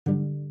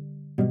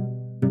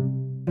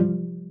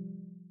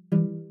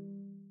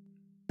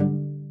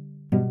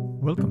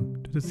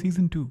Welcome to the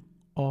season 2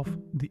 of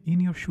the In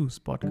Your Shoes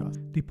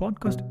podcast. The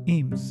podcast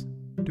aims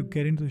to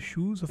get into the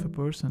shoes of a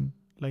person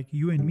like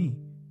you and me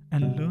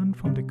and learn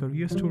from their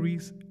career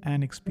stories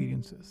and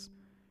experiences.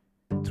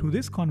 Through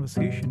this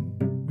conversation,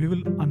 we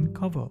will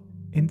uncover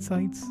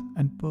insights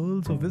and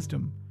pearls of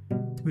wisdom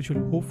which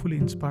will hopefully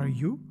inspire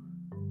you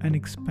and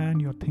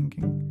expand your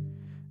thinking.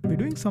 We're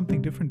doing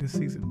something different this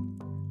season.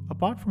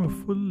 Apart from a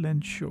full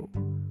length show,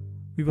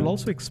 we will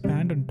also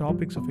expand on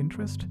topics of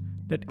interest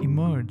that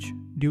emerge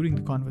during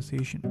the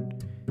conversation.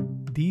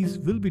 These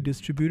will be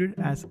distributed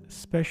as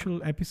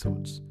special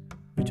episodes,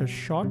 which are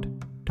short,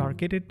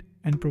 targeted,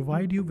 and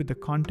provide you with the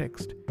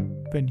context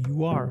when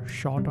you are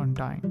short on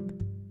time.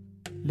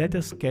 Let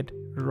us get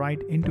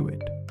right into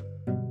it.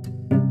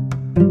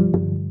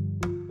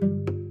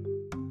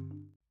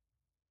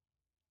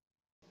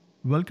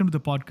 Welcome to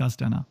the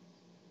podcast, Anna.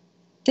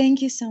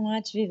 Thank you so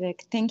much,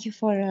 Vivek. Thank you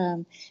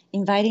for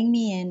inviting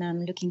me, and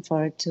I'm looking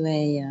forward to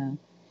a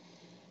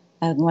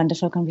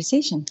wonderful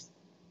conversation.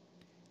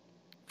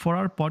 For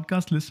our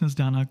podcast listeners,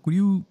 Dana, could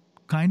you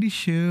kindly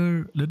share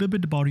a little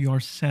bit about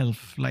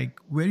yourself, like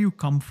where you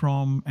come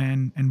from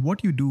and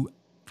what you do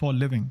for a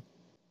living?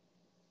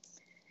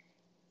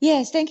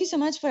 Yes, thank you so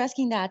much for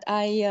asking that.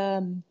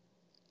 I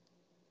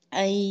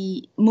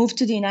moved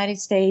to the United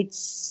States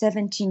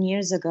 17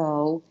 years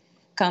ago,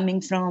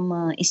 coming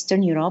from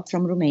Eastern Europe,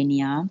 from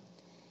Romania,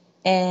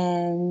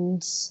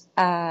 and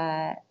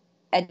at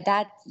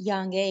that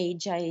young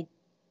age, I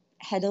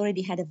had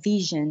already had a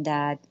vision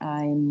that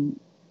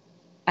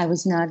I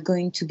was not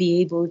going to be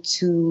able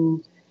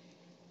to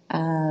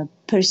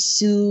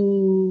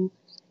pursue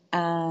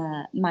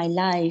my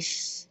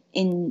life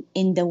in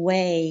the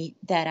way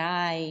that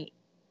I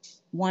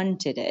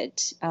wanted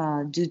it,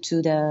 due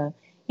to the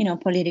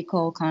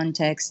political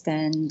context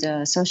and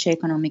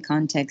socioeconomic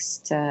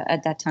context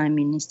at that time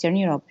in Eastern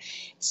Europe.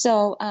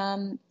 So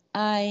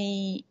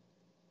I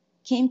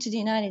came to the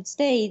United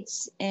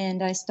States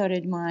and I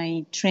started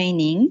my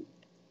training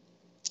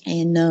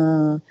in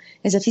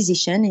as a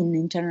physician in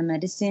internal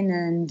medicine,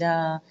 and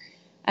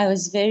I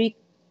was very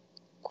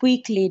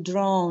quickly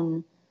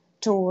drawn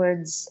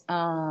towards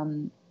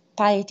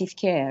palliative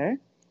care,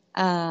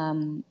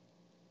 and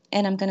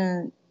I'm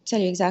gonna tell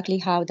you exactly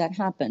how that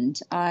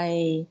happened.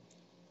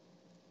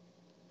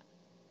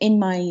 In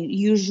my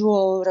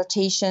usual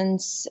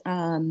rotations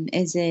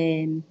as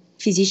a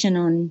physician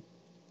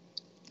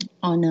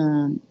on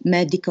a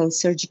medical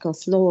surgical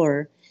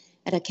floor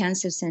at a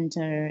cancer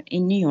center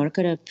in New York,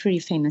 at a pretty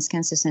famous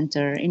cancer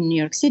center in New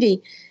York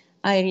City,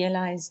 I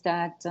realized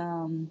that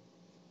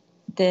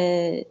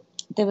there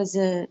was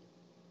a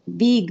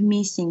big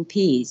missing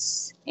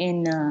piece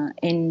in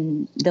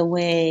the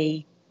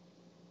way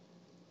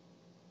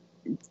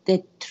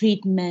the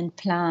treatment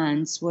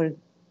plans were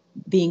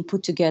being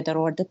put together,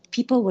 or the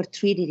people were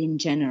treated in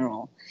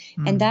general.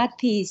 And that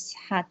piece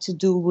had to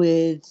do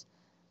with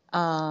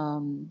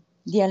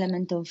the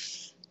element of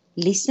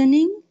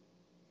listening,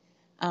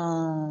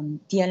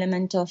 the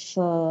element of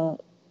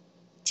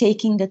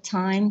taking the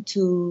time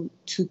to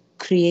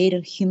create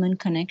a human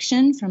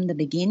connection from the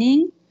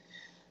beginning,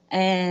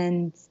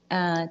 and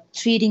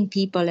treating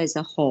people as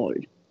a whole.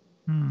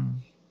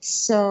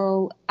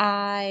 So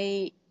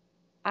I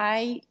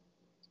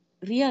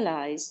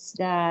realized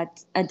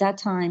that at that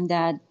time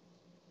that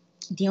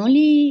the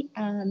only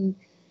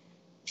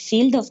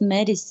field of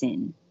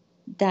medicine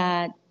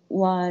that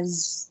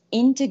was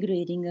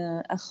integrating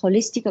a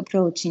holistic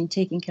approach in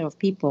taking care of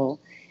people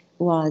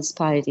was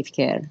palliative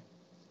care.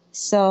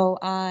 So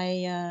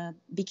I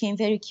became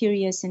very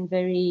curious and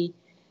very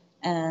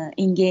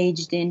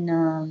engaged in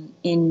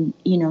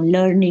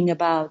learning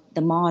about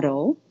the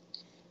model,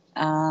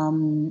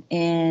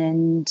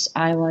 and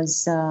I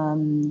was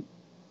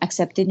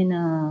accepted in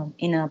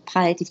a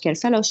palliative care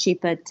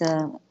fellowship at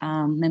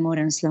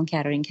Memorial Sloan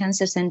Kettering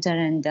Cancer Center,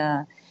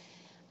 and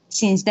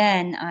since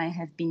then I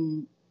have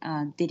been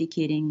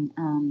dedicating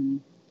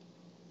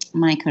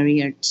my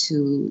career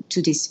to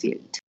this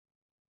field.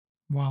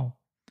 Wow.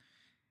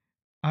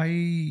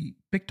 I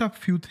picked up a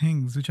few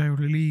things which I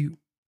really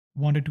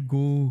wanted to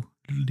go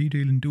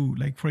detail into.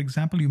 Like, for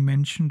example, you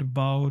mentioned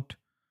about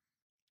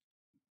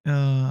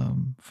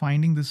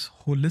finding this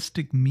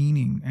holistic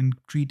meaning and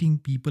treating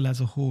people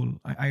as a whole.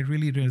 I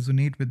really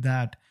resonate with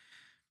that.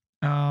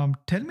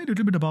 Tell me a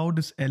little bit about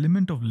this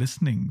element of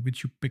listening,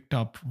 which you picked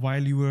up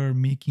while you were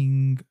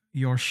making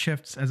your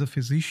shifts as a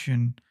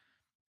physician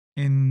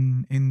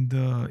in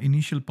the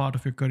initial part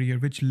of your career,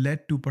 which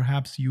led to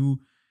perhaps you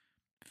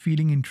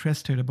feeling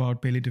interested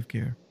about palliative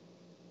care.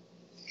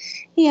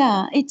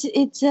 Yeah, it's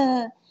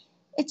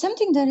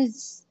something that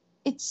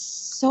it's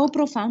so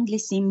profoundly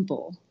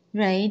simple,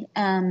 right?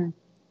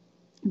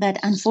 But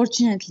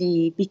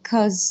unfortunately,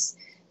 because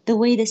the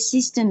way the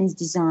system is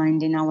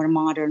designed in our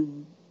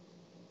modern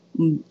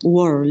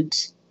world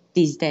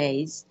these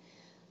days,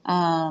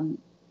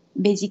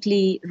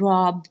 basically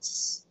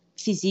robs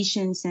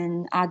physicians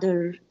and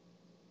other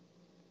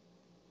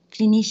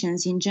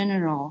clinicians in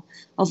general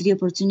of the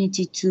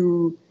opportunity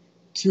to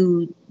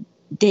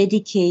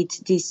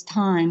dedicate this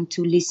time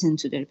to listen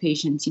to their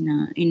patients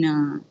in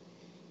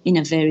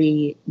a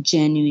very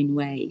genuine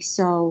way.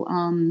 So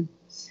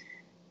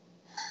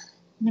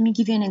let me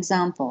give you an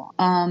example.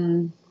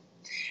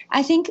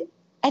 I think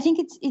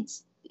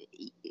it's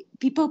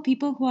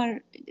people who are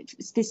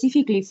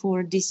specifically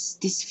for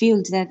this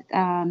field that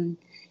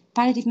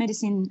palliative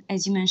medicine,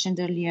 as you mentioned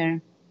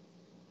earlier,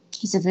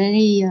 is a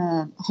very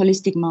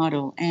holistic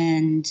model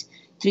and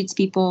treats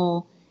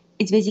people.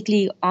 It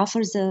basically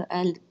offers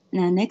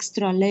an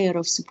extra layer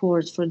of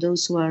support for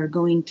those who are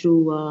going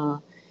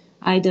through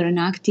either an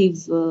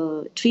active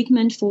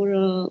treatment for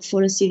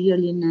a severe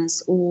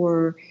illness,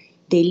 or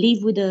they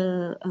live with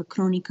a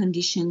chronic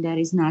condition that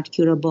is not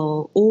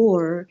curable,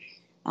 or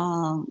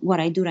what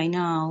I do right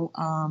now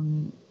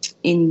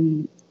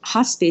in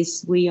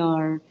hospice, we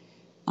are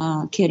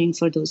caring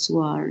for those who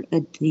are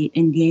in the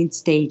end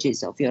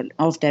stages of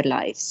their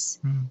lives.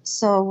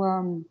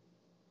 So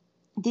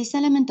this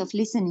element of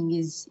listening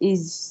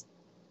is,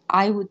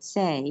 I would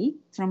say,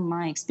 from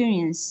my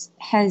experience,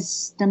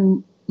 has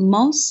the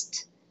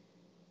most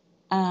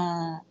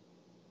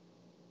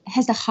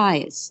has the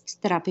highest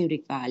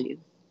therapeutic value.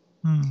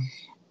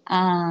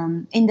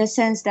 In the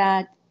sense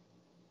that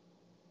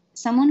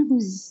someone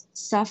who's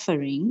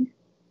suffering,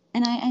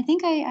 and I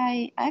think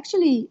I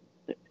actually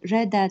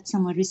read that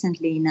somewhere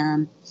recently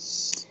in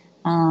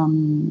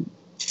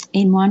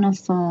one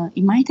of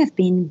it might have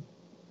been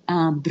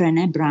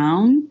Brené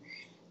Brown,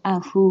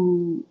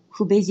 who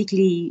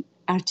basically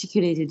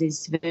articulated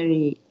this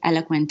very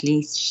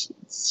eloquently.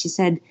 She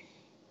said,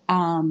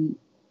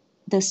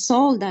 the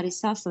soul that is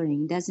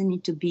suffering doesn't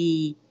need to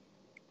be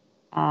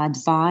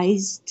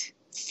advised,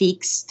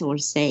 fixed, or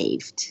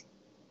saved.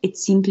 It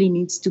simply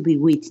needs to be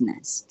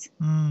witnessed.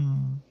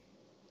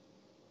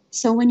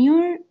 So when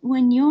you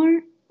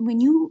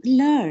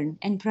learn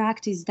and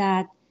practice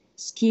that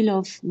skill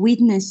of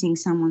witnessing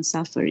someone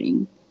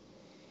suffering,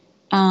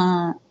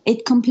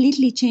 it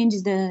completely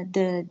changes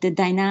the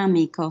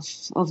dynamic of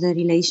the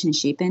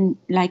relationship. And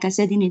like I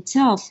said, in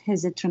itself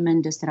has a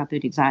tremendous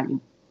therapeutic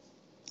value.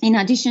 In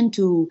addition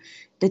to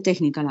the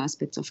technical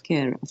aspects of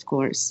care, of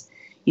course,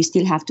 you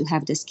still have to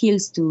have the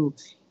skills to,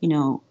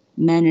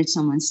 manage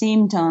someone's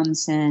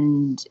symptoms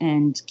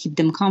and keep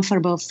them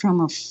comfortable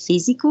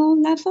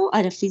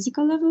at a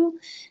physical level.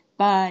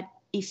 But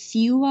if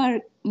you are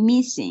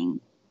missing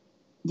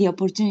the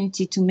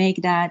opportunity to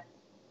make that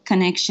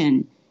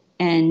connection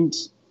and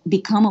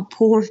become a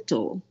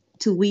portal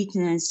to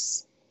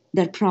witness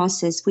their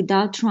process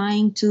without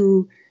trying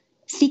to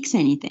fix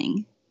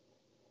anything,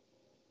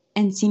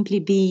 and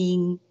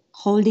simply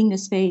holding the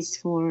space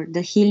for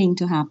the healing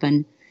to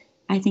happen,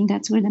 I think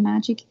that's where the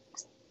magic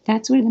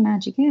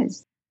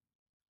is.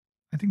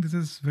 I think this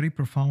is very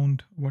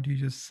profound, what you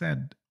just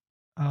said.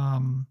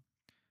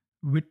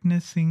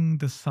 Witnessing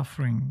the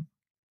suffering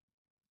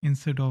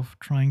instead of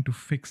trying to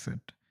fix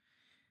it.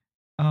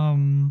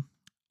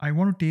 I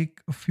want to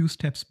take a few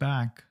steps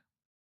back.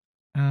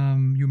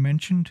 You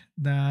mentioned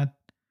that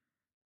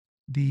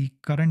the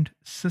current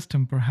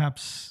system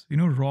perhaps,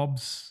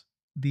 robs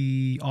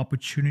the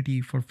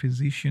opportunity for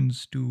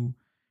physicians to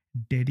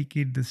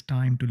dedicate this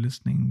time to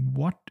listening.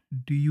 What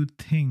do you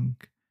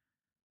think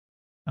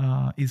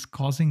is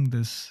causing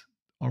this,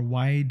 or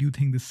why do you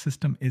think the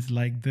system is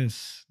like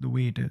this, the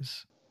way it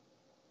is?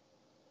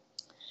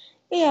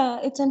 Yeah,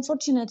 it's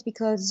unfortunate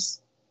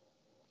because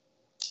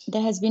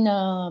there has been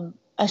a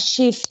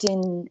shift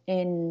in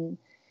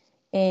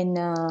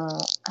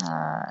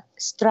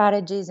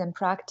strategies and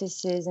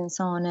practices and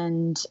so on,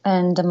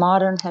 and the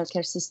modern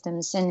healthcare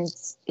systems, and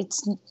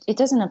it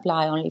doesn't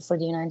apply only for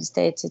the United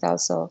States.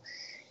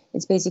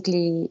 It's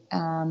basically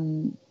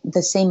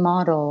the same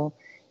model.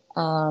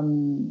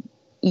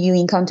 You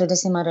encounter the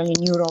same model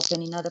in Europe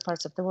and in other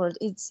parts of the world.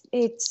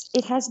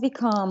 It has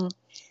become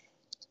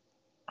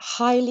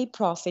highly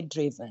profit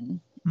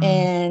driven,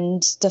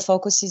 and the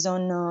focus is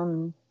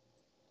on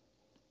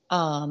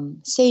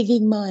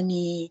saving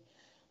money,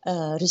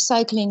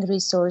 recycling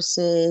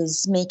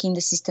resources, making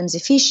the systems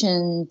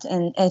efficient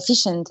and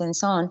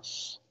so on.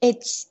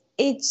 It's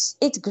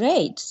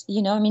great.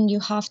 You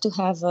have to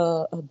have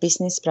a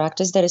business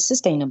practice that is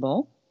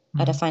sustainable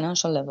at a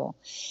financial level.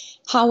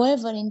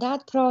 However, in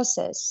that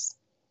process,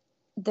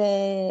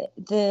 the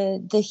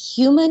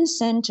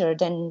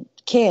human-centered and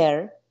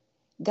care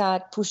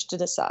got pushed to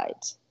the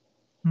side.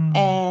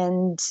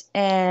 And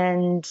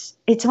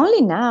it's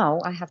only now,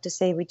 I have to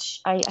say,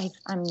 which I'm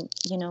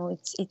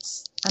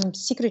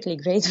secretly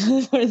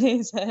grateful for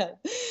this,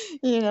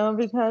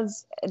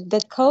 because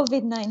the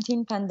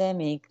COVID-19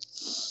 pandemic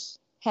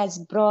has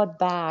brought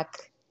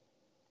back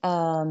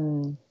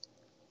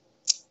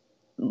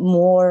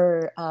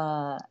more.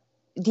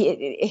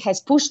 It has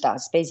pushed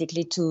us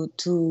basically to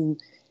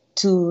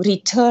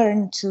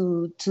return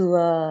to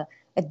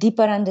a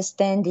deeper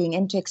understanding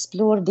and to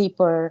explore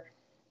deeper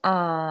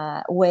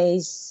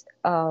ways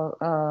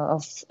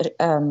of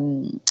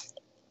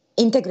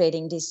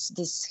integrating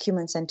this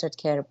human-centered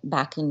care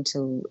back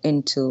into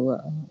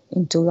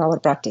our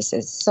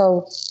practices.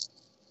 So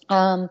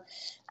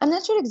I'm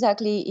not sure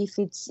exactly if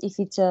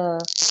it's a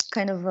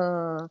kind of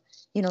a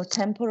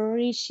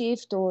temporary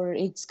shift, or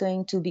it's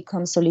going to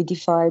become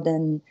solidified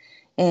and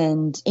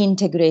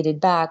integrated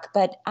back.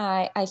 But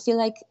I feel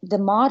like the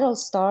model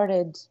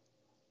started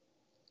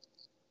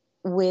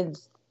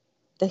with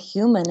the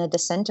human at the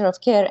center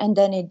of care, and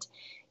then it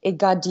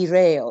got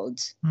derailed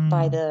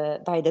by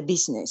the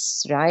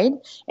business, right?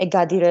 It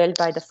got derailed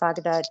by the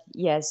fact that,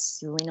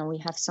 yes, we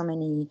have so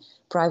many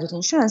private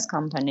insurance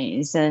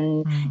companies,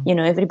 and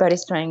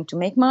everybody's trying to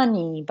make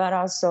money, but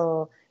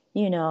also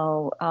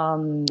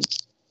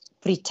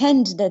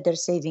pretend that they're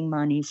saving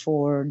money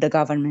for the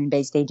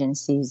government-based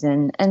agencies,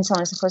 and so on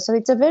and so forth. So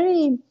it's a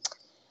very,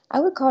 I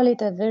would call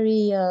it a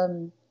very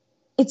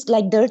it's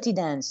like dirty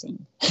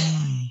dancing.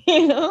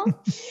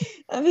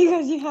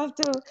 Because you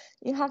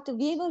have to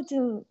be able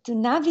to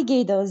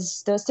navigate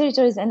those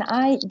territories. And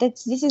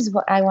this is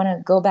what I want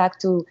to go back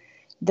to,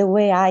 the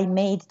way I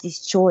made this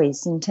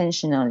choice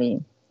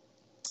intentionally.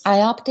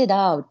 I opted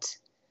out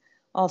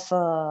of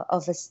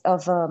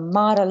a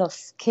model of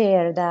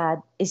care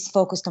that is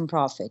focused on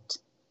profit,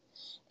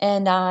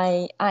 and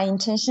I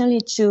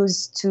intentionally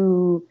choose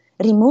to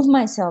remove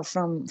myself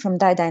from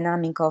that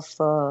dynamic of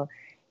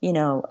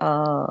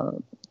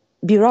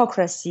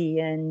bureaucracy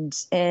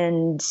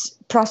and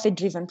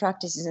profit-driven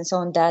practices and so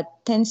on, that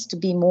tends to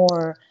be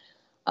more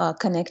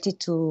connected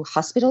to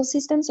hospital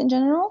systems in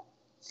general.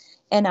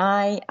 And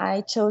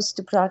I chose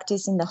to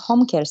practice in the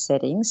home care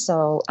setting.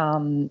 So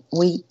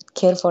we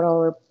care for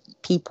our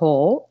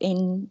people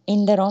in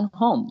their own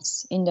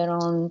homes, in their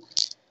own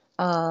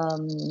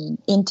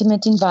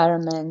intimate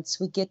environments.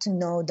 We get to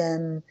know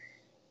them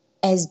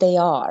as they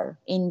are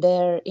in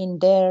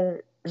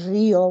their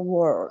real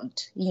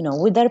world,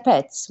 with their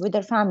pets, with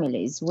their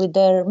families, with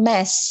their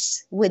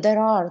mess, with their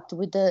art,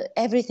 with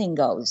everything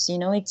goes.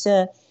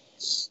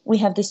 We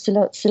have this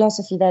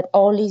philosophy that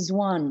all is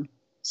one.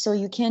 So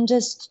you can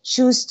just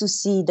choose to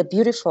see the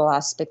beautiful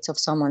aspects of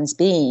someone's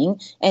being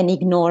and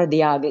ignore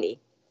the ugly.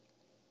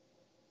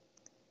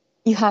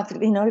 You have,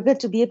 in order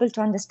to be able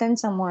to understand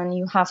someone,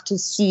 you have to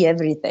see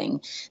everything.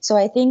 So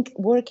I think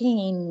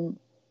working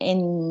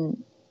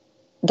in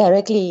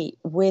directly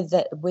with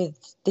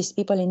these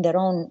people in their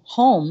own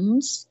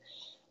homes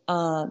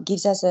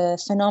gives us a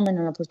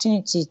phenomenal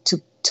opportunity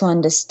to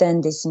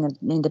understand this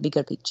in the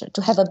bigger picture,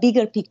 to have a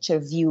bigger picture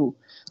view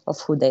of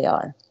who they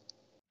are.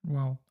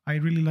 Wow, I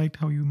really liked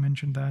how you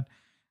mentioned that.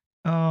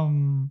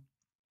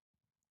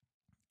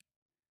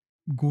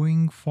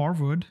 Going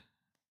forward,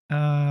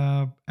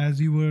 as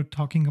you were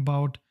talking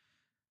about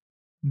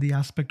the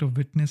aspect of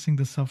witnessing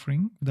the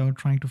suffering without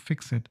trying to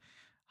fix it,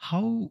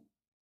 how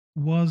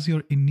was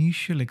your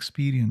initial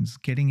experience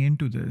getting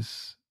into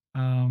this?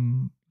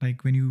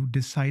 Like when you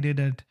decided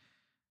that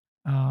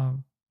uh,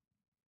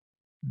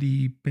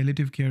 the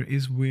palliative care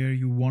is where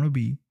you want to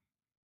be,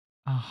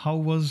 how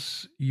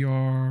was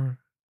your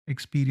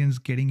experience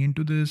getting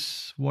into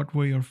this? What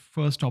were your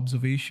first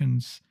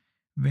observations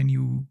when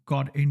you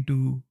got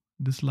into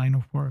this line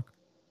of work?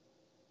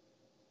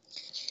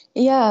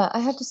 Yeah, I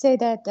have to say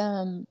that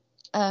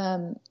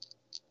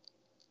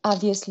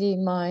obviously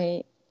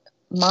my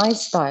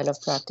style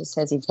of practice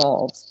has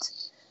evolved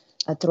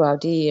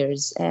throughout the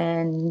years.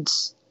 And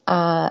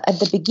at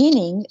the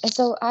beginning,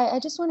 so I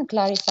just want to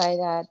clarify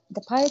that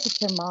the palliative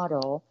care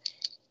model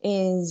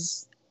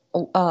is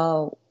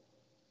uh,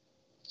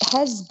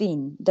 has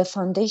been the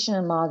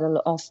foundational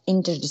model of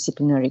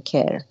interdisciplinary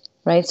care,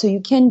 right? So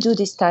you can do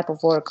this type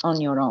of work on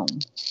your own.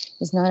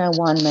 It's not a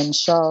one-man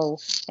show,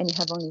 and you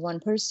have only one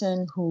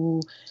person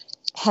who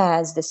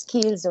has the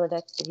skills or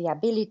the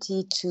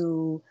ability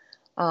to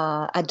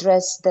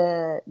address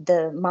the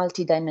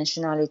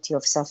multidimensionality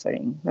of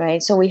suffering,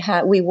 right? So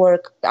we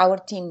work. Our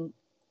team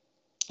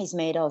is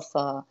made of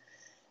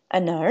a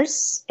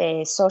nurse,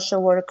 a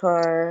social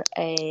worker,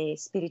 a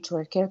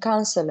spiritual care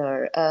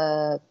counselor,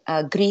 a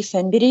grief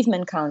and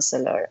bereavement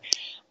counselor,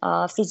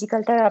 a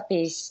physical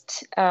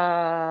therapist,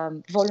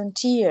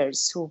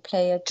 volunteers who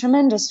play a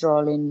tremendous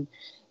role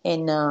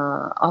in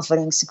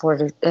offering support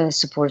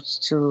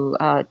to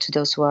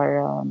those who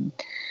are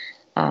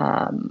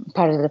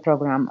part of the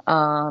program,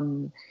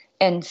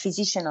 and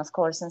physician, of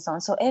course, and so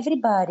on. So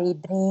everybody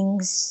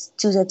brings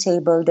to the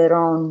table their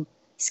own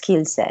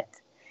skill set.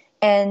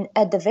 And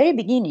at the very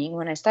beginning,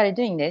 when I started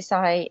doing this,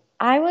 I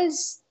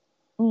was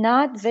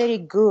not very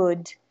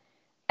good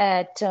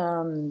at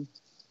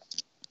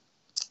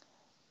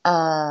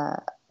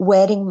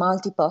wearing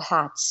multiple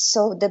hats.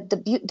 So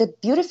the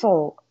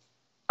beautiful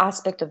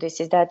aspect of this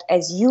is that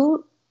as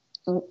you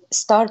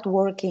start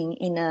working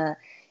in a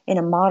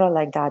model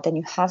like that, and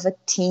you have a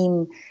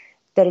team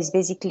that is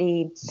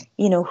basically,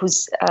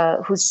 whose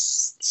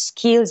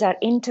skills are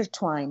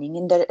intertwining,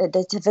 and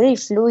that's a very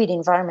fluid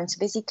environment. So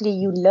basically,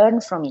 you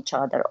learn from each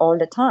other all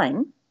the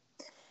time.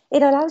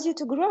 It allows you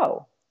to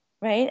grow,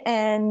 right,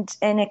 and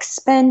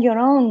expand your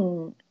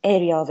own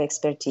area of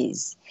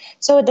expertise.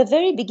 So at the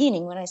very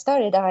beginning, when I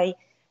started, I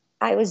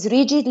was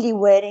rigidly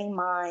wearing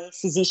my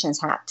physician's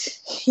hat,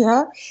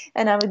 yeah,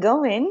 and I would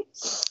go in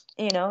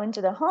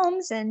into the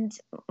homes. And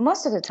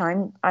most of the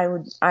time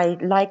I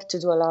like to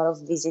do a lot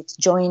of visits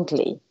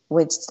jointly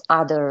with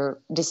other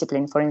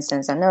discipline, for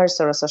instance a nurse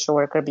or a social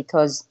worker,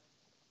 because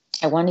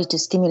I wanted to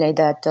stimulate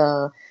that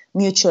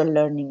mutual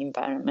learning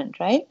environment,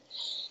 right?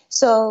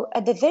 So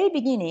at the very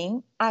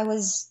beginning I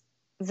was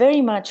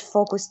very much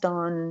focused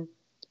on,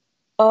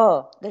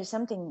 oh, there's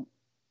something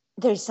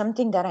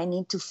that I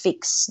need to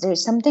fix.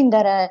 There's something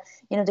that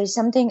there's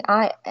something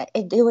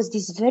there was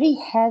this very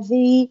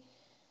heavy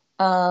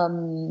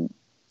um,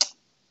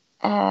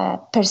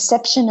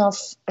 perception of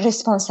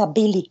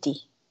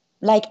responsibility.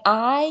 Like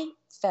I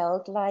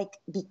felt like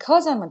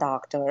because I'm a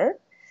doctor,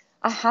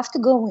 I have to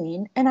go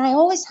in and I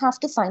always have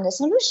to find a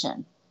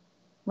solution,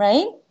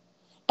 right?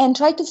 And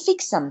try to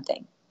fix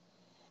something.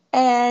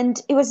 And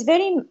it was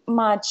very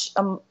much,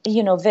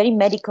 very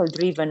medical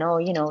driven. Oh,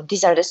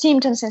 these are the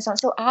symptoms and so on.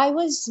 So I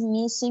was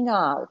missing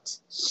out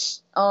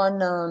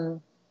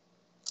on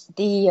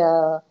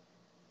the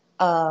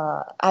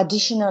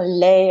additional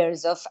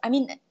layers of, I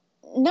mean,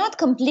 not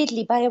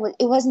completely, but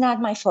it was not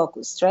my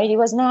focus, right? I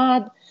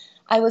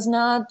was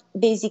not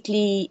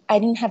basically, I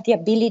didn't have the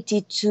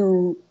ability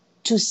to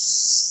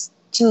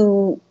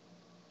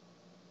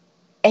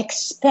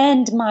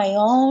expand my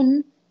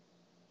own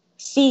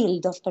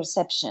field of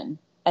perception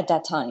at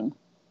that time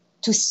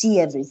to see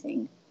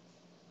everything,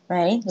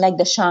 right? Like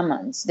the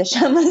shamans. The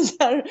shamans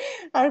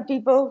are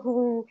people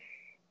who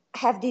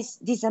have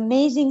this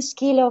amazing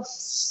skill of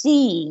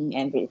seeing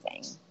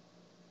everything.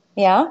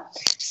 Yeah.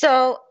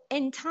 So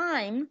in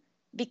time,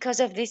 because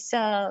of this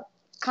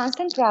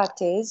constant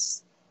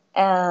practice,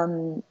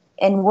 and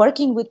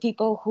working with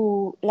people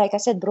who, like I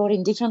said, brought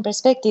in different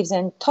perspectives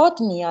and taught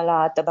me a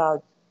lot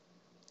about,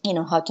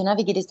 how to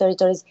navigate these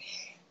territories,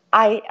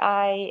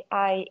 I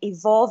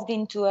evolved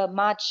into a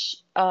much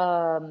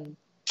how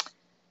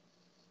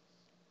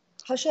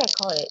should I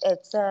call it?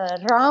 It's a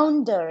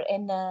rounder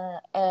and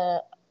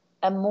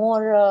a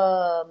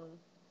more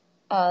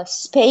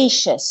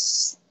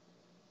spacious.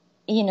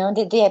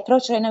 The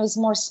approach right now is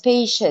more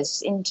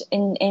spacious in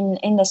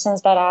the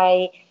sense that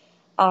I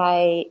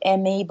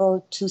am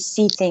able to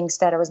see things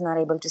that I was not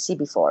able to see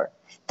before.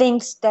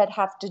 Things that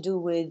have to do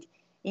with,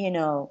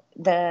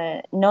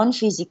 the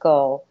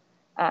non-physical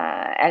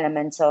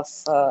elements of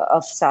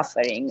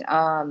suffering.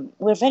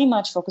 We're very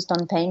much focused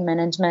on pain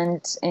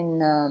management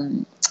in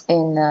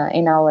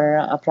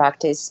our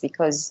practice,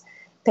 because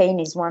pain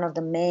is one of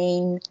the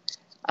main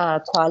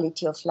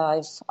quality of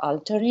life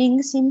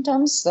altering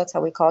symptoms. That's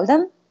how we call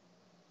them.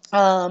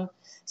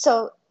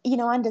 So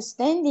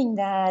understanding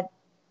that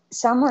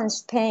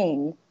someone's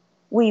pain,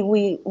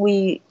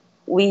 we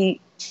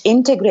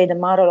integrate a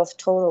model of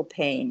total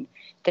pain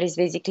that is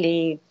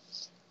basically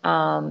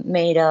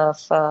made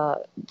of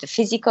the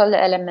physical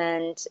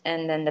element,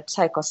 and then the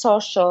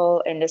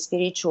psychosocial and the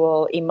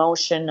spiritual,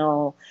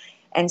 emotional,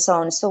 and so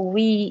on. So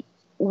we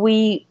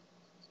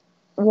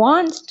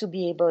want to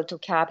be able to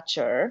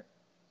capture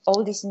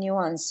all these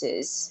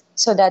nuances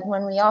so that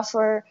when we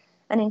offer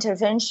an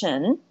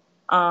intervention,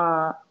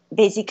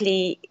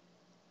 basically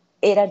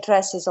it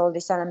addresses all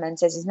these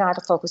elements, as it's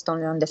not focused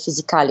only on the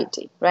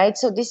physicality, right?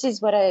 So this is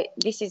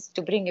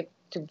to bring it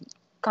to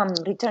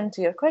return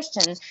to your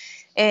question,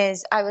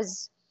 is I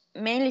was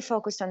mainly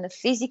focused on the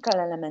physical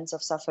elements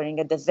of suffering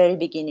at the very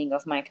beginning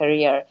of my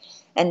career,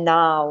 and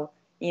now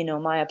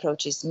my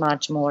approach is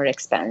much more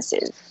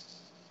expansive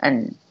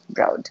and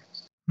broad.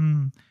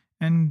 Hmm.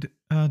 And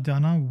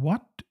Dana,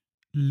 what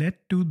led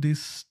to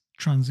this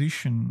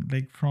transition,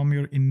 like from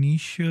your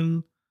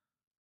initial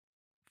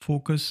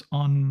focus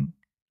on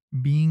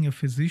being a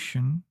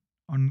physician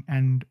on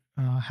and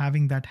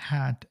having that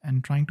hat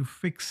and trying to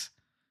fix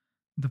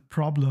the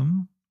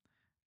problem,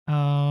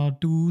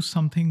 to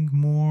something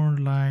more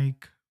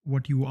like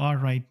what you are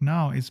right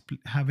now, is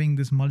having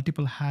this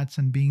multiple hats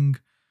and being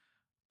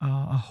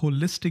a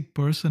holistic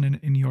person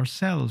in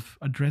yourself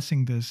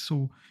addressing this.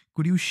 So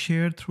could you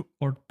share through,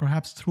 or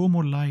perhaps throw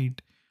more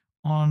light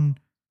on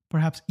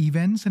perhaps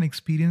events and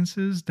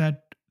experiences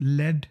that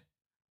led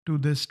to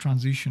this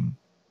transition?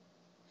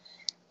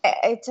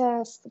 It's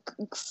a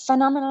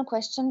phenomenal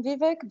question,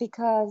 Vivek,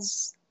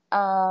 because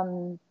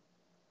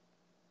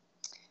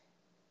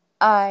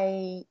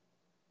I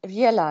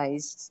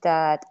realized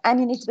that, I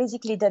mean, it's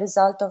basically the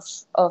result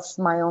of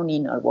my own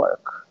inner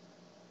work.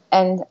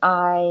 And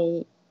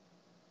I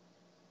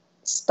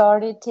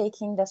started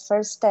taking the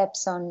first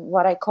steps on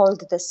what I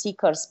called the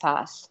seeker's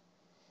path,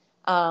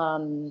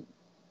 um,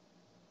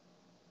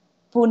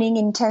 putting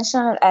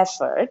intentional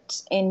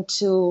effort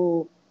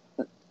into.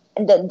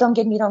 Don't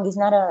get me wrong, it's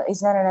not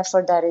an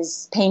effort that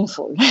is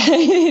painful.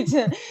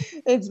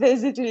 It's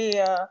basically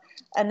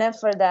an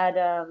effort that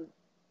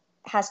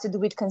has to do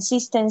with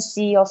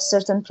consistency of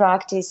certain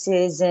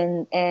practices,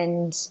 and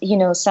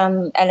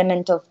some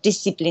element of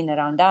discipline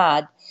around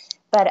that.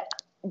 But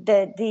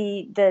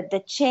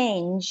the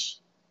change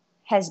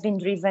has been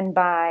driven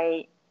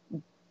by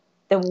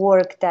the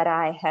work that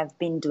I have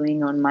been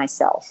doing on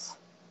myself,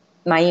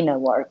 my inner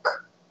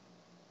work,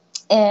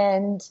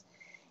 and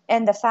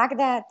the fact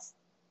that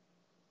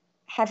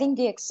having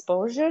the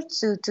exposure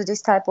to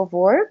this type of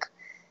work,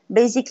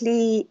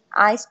 basically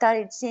I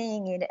started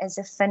seeing it as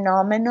a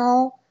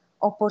phenomenal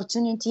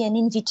opportunity and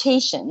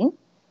invitation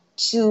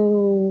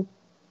to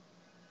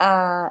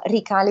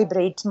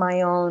recalibrate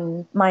my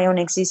own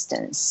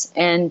existence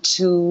and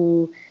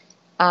to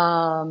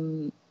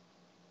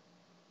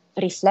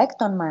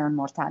reflect on my own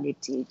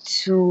mortality,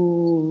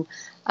 to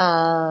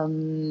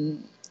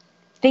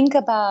think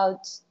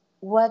about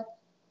what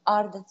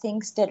are the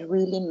things that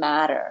really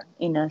matter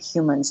in a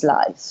human's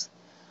life.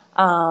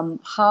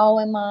 How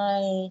am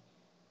I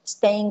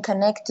staying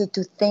connected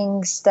to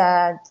things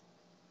that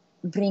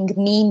bring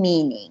me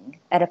meaning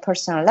at a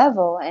personal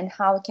level, and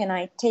how can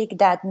I take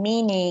that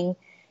meaning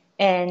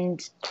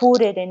and put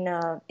it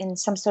in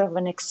some sort of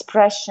an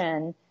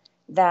expression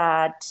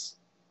that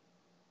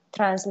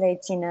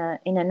translates in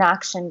an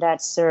action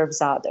that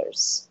serves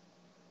others.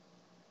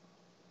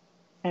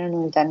 I don't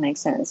know if that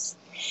makes sense,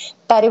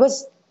 but it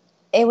was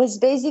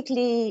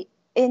basically,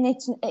 and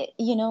it's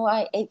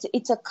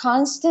it's a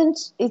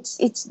constant. It's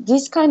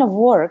this kind of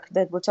work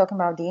that we're talking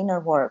about, the inner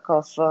work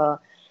of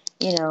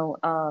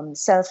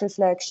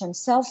self-reflection,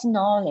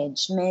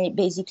 self-knowledge,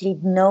 basically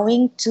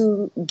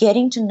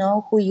getting to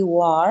know who you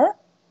are,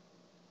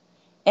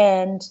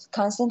 and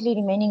constantly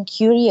remaining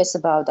curious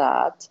about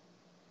that.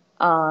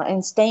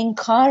 And staying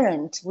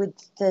current with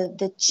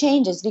the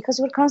changes, because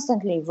we're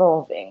constantly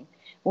evolving.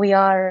 We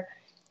are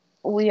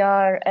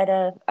at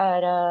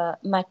a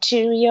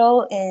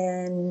material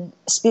and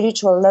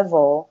spiritual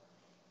level.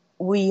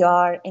 We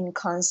are in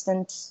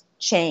constant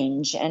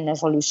change and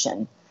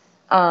evolution.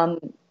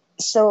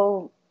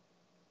 So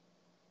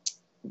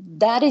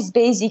that has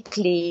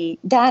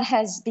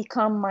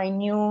become my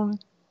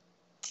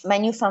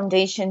new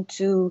foundation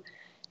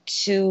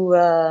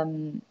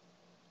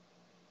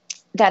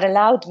that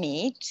allowed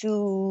me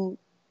to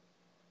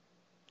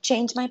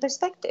change my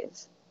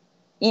perspective,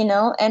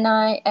 and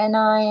I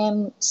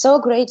am so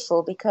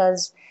grateful,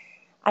 because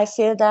I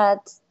feel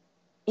that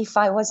if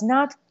I was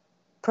not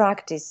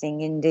practicing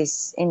in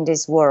this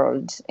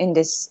world, in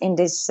this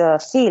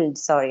field,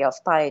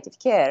 of palliative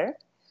care,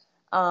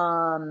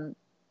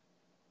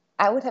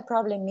 I would have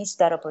probably missed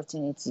that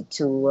opportunity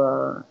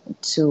to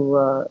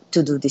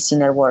do this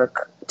inner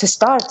work, to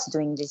start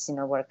doing this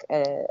inner work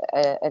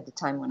at the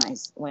time when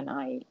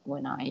I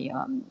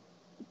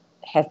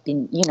have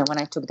been, when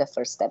I took the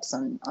first steps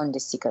on the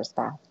seeker's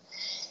path.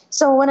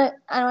 So when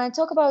I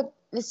talk about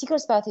the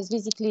seeker's path, is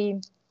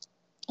basically,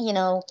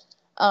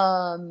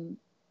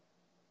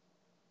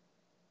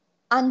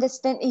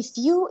 understand, if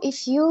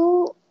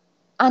you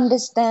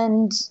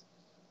understand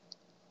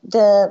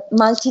the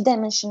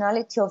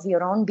multidimensionality of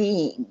your own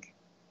being,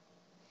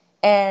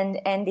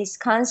 and this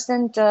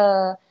constant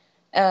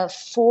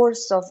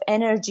force of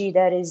energy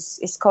that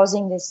is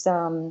causing this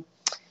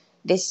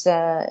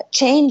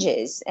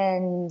changes,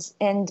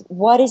 and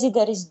what is it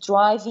that is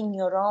driving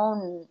your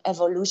own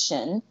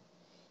evolution,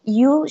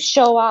 you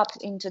show up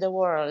into the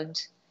world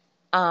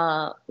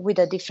with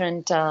a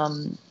different how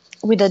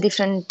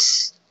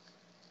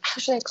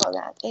should I call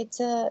that? It's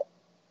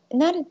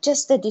not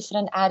just a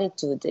different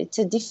attitude. It's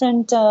a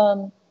different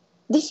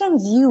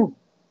view.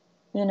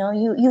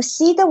 You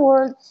see the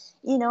world.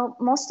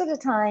 Most of the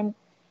time,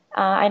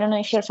 I don't know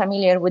if you're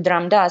familiar with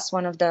Ram Dass,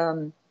 one of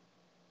the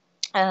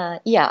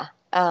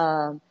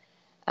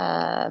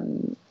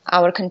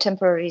our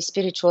contemporary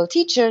spiritual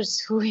teachers,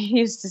 who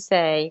used to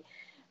say,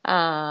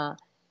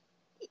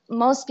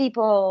 most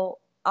people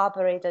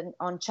operate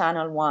on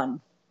channel 1.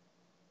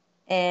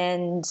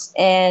 And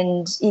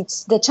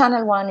it's the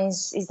channel 1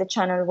 is the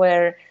channel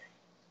where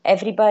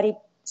everybody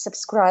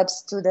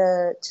subscribes to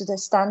the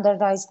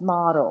standardized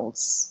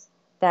models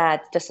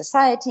that the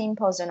society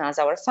imposes on us,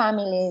 our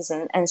families,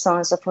 and so on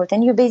and so forth.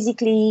 And you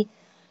basically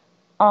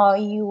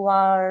you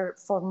are,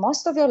 for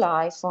most of your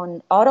life,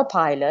 on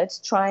autopilot,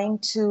 trying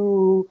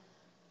to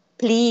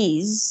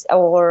please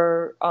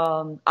or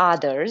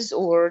others,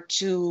 or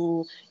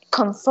to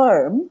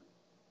conform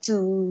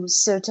to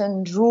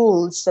certain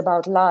rules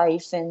about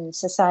life and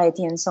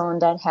society and so on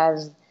that have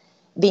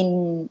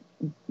been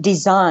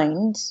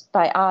designed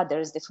by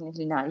others,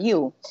 definitely not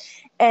you.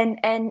 And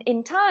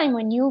in time,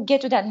 when you get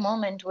to that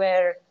moment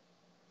where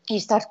you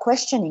start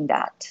questioning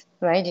that,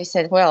 right? You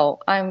said,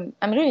 well, I'm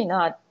really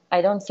not,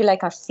 I don't feel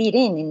like I fit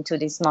into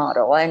this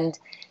model, and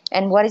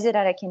what is it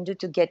that I can do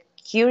to get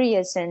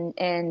curious and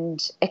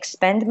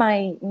expand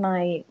my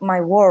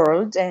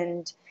world,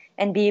 and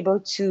be able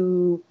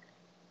to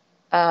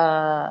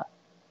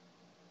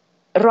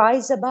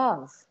rise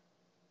above,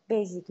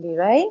 basically,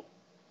 right?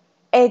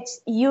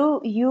 It's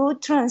you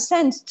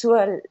transcend to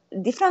a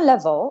different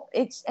level.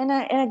 And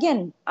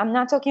again, I'm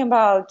not talking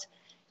about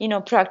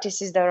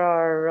practices that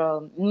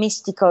are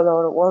mystical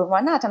or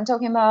whatnot. I'm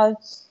talking about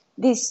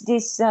this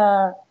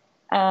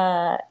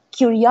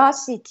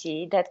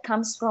curiosity that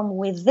comes from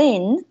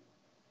within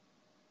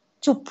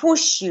to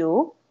push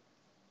you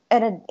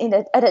at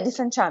a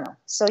different channel.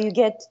 So you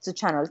get to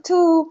channel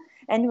 2,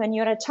 and when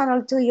you're at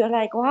channel 2, you're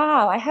like,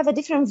 wow, I have a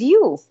different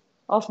view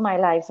of my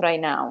life right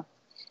now.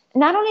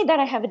 not only that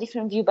I have a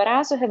different view, but I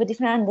also have a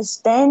different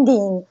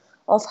understanding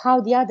of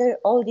how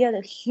all the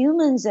other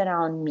humans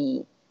around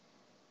me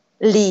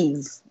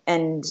live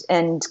and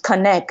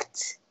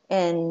connect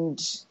and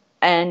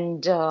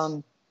and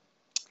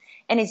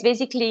it's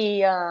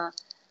basically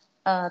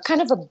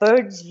kind of a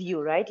bird's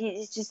view, right?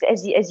 It's just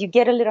as you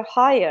get a little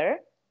higher,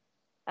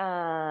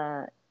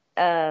 uh,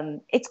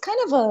 it's kind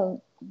of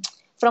a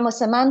from a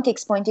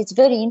semantics point, it's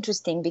very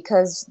interesting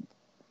because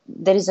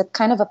there is a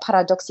kind of a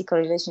paradoxical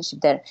relationship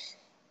there.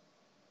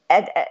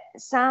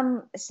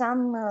 Some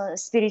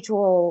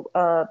spiritual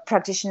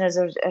practitioners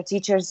or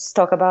teachers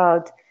talk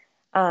about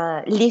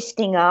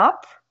lifting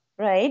up,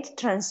 right,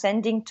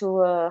 transcending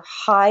to a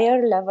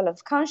higher level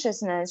of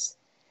consciousness,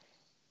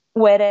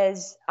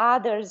 whereas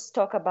others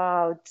talk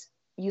about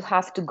you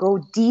have to go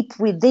deep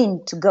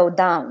within to go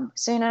down.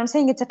 So, you know what I'm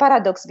saying? It's a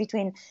paradox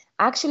between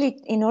actually,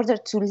 in order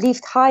to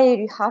lift higher,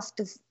 you have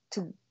to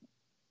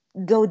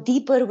go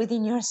deeper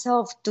within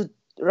yourself to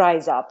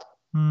rise up.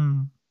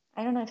 Hmm.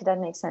 I don't know if that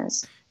makes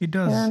sense. It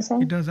You know what I'm does. It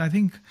saying? does. I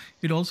think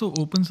it also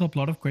opens up a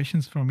lot of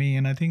questions for me.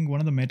 And I think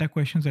one of the meta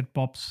questions that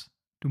pops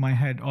to my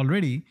head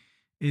already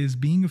is,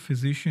 being a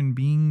physician,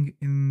 being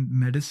in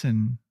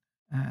medicine,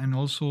 and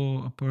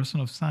also a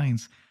person of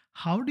science.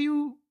 How do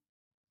you,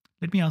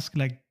 let me ask,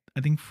 like,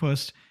 I think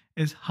first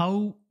is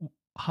how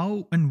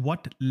and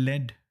what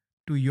led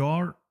to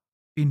your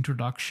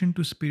introduction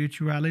to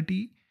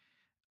spirituality?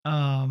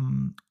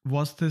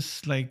 Was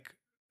this like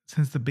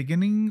since the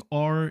beginning,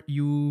 or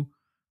you,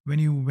 when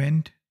you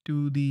went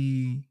to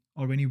the,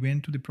 or when you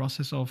went to the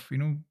process of,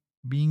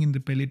 being in the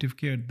palliative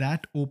care,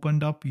 that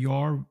opened up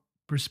your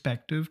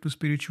perspective to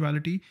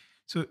spirituality?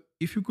 So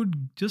if you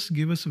could just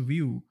give us a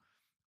view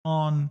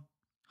on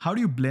how do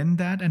you blend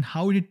that, and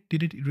how did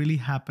it really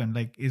happen?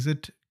 Like, is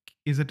it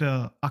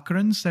a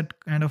occurrence that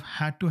kind of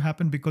had to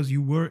happen because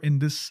you were in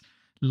this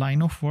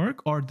line of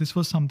work, or this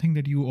was something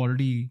that you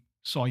already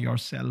saw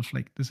yourself,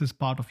 like this is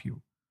part of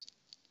you?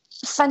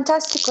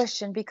 Fantastic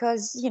question,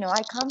 because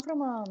I come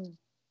from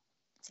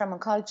a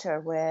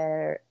culture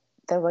where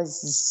there was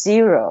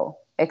zero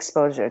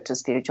exposure to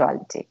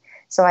spirituality.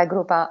 So I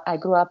grew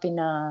up in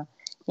a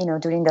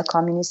during the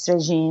communist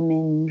regime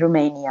in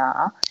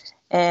Romania,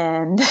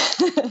 and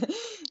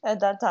at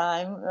that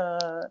time,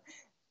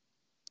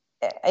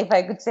 if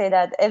I could say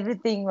that,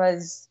 everything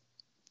was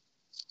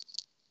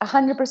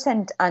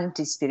 100%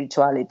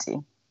 anti-spirituality.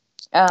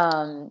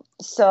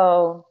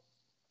 So,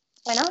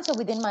 and also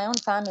within my own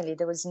family,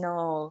 there was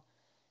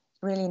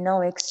really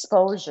no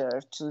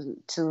exposure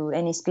to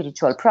any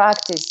spiritual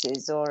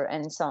practices or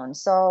and so on.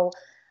 So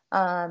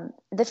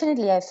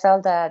definitely, I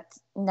felt that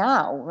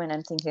now when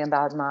I'm thinking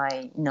about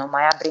my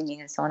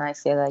upbringing and so on, I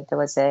feel like there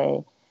was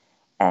a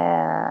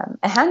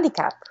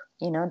handicap,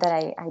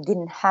 that I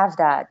didn't have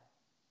that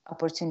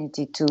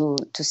opportunity to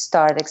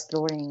start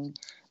exploring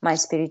my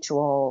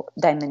spiritual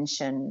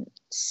dimension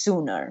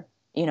sooner,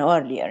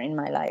 earlier in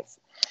my life.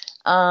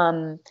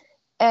 Um,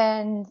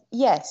 and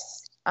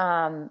yes,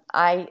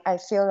 I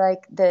feel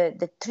like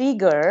the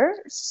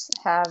triggers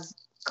have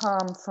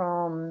come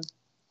from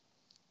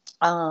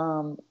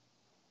um,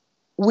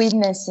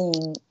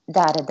 witnessing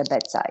that at the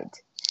bedside.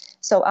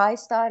 So I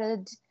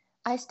started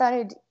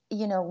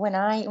when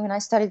I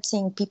started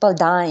seeing people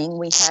dying.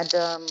 We had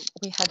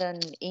an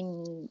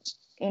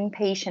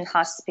inpatient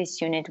hospice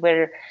unit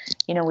where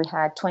we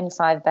had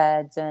 25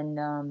 beds,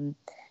 and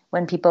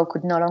when people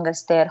could no longer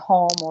stay at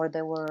home, or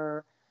there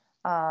were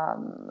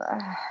um,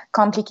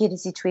 complicated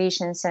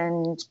situations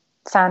and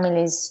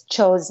families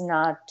chose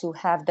not to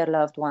have their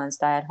loved ones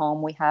die at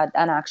home, we had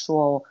an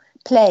actual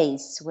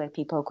place where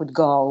people could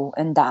go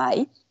and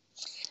die.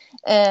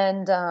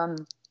 And I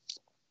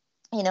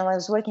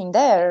was working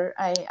there.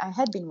 I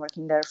had been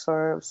working there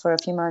for a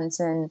few months,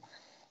 and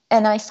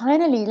I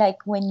finally,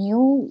 like, when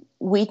you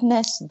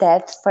witness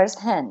death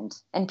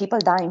firsthand and people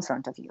die in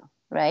front of you,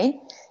 right?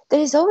 There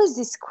is always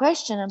this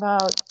question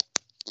about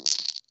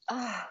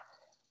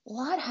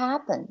what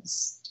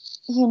happens.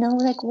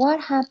 Like,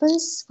 what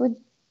happens with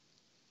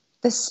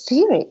the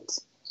spirit?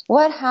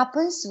 What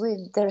happens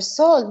with their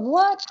soul?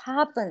 What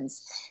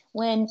happens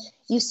when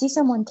you see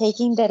someone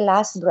taking their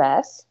last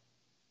breath,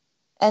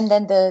 and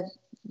then the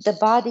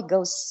body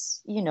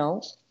goes,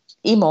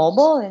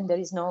 immobile, and there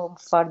is no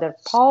further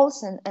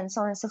pulse, and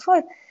so on and so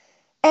forth.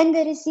 And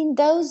there is in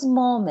those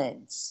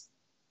moments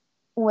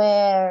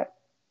where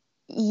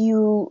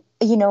you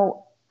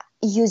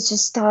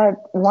just start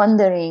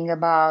wondering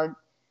about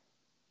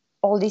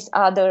all these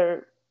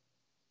other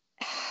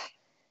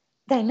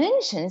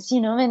dimensions,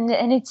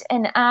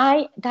 and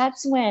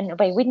that's when,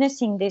 by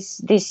witnessing this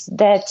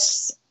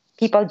deaths,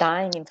 people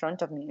dying in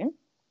front of me,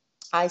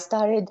 I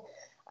started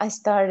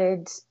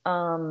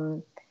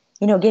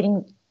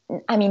getting.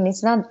 I mean,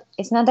 it's not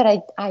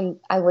that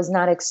I was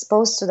not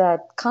exposed to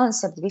that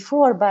concept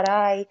before, but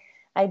I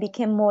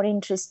became more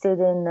interested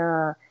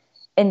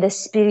in the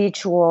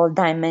spiritual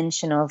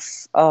dimension of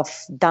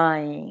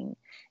dying.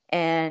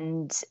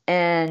 And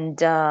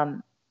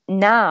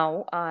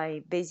now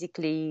I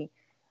basically,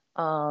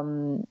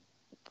 um,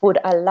 put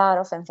a lot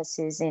of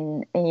emphasis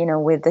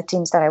with the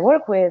teams that I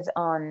work with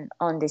on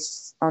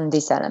this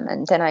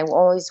element, and I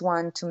always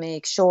want to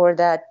make sure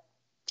that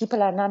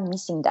people are not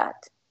missing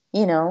that.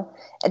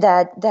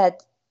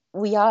 That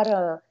we are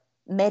a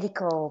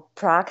medical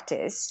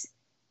practice,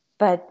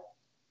 but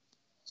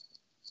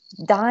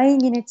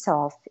dying in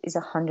itself is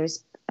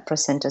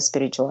 100% a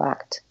spiritual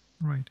act.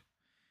 Right.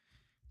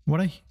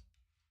 What I,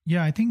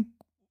 yeah, I think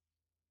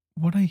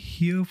what I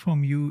hear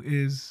from you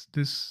is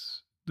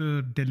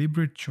the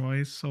deliberate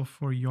choice of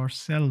for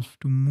yourself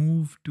to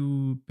move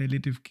to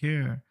palliative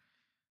care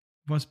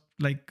was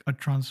like a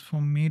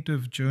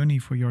transformative journey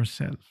for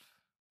yourself,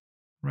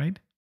 right?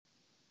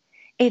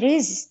 It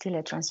is still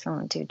a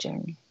transformative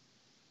journey.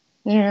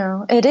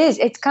 It is.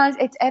 It's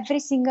every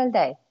single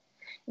day.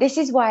 This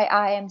is why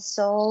I am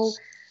so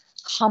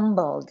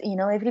humbled.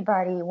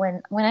 Everybody,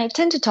 when I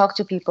tend to talk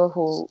to people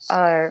who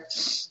are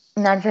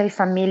not very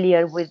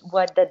familiar with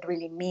what that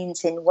really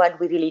means and what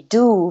we really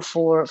do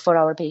for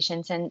our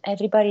patients, and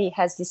everybody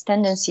has this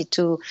tendency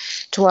to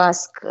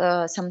ask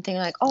something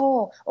like,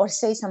 oh, or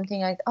say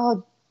something like,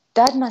 oh,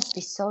 that must be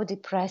so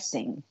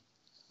depressing.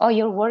 Oh,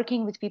 you're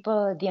working with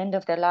people at the end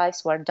of their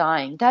lives who are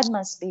dying. That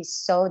must be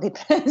so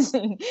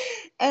depressing.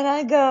 And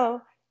I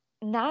go,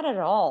 not at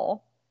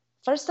all.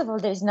 First of all,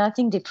 there's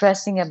nothing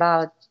depressing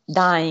about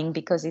dying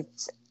because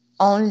it's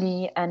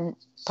only an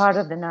part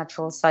of the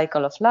natural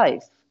cycle of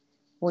life.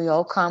 We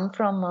all come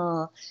from,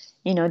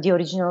 the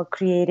original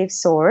creative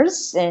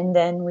source, and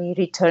then we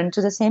return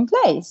to the same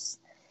place.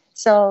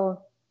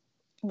 So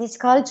this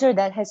culture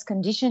that has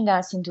conditioned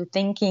us into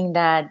thinking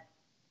that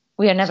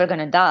we are never going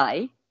to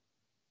die,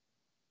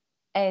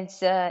 it's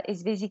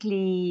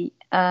basically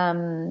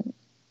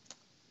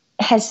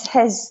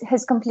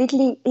has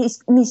completely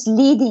is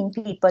misleading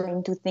people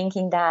into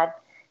thinking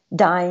that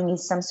dying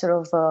is some sort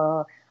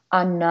of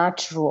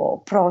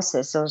unnatural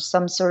process or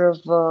some sort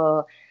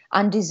of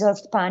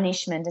undeserved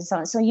punishment and so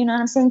on. So you know what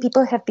I'm saying?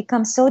 People have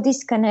become so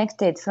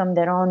disconnected from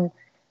their own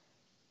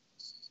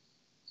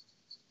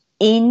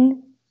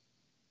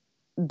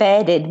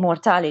embedded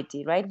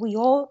mortality, right? We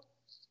all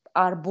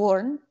are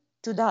born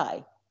to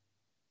die.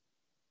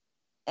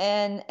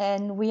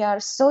 And we are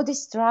so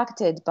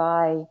distracted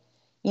by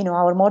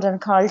our modern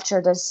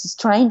culture that's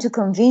trying to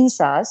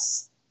convince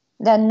us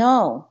that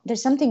no,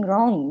 there's something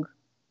wrong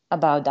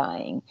about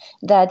dying,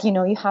 that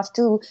you have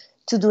to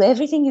do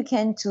everything you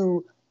can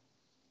to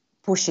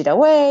push it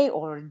away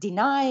or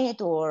deny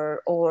it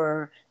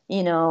or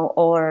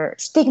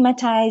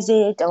stigmatize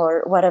it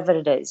or whatever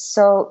it is.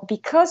 So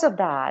because of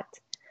that,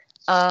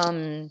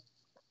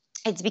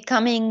 it's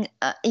becoming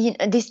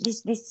this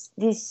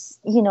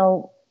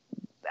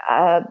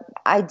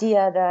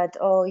idea that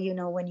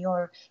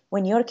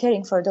when you're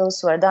caring for those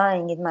who are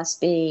dying, it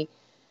must be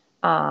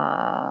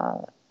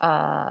a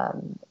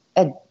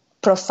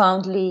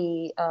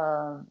profoundly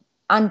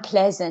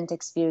unpleasant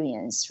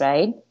experience,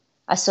 right?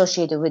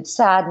 Associated with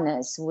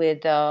sadness,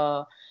 with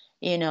a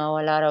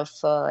lot of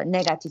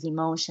negative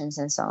emotions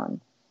and so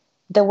on.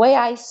 The way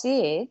I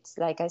see it,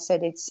 like I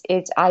said,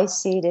 I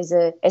see it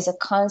as a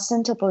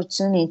constant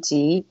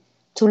opportunity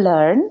to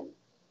learn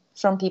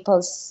from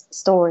people's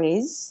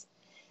stories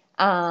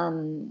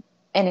and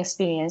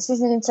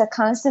experiences, and it's a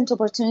constant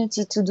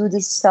opportunity to do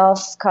this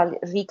self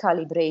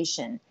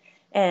recalibration,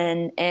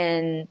 and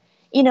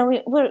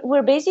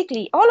we're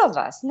basically, all of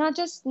us, not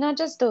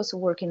just those who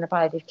work in the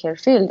palliative care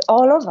field,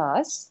 all of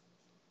us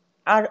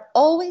are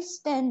always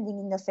standing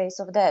in the face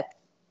of death.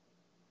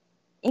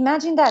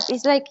 Imagine that.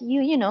 It's like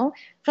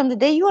from the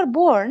day you are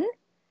born,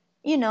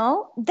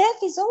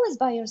 death is always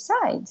by your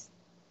side.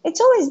 It's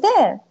always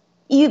there.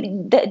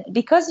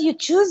 Because you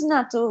choose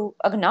not to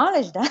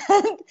acknowledge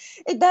that,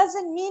 it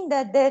doesn't mean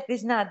that death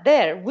is not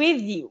there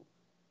with you.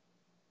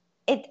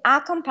 It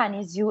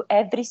accompanies you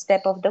every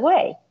step of the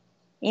way,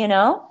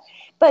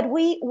 But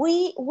we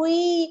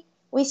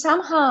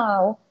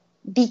somehow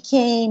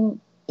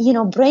became,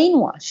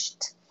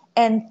 brainwashed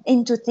and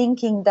into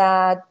thinking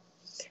that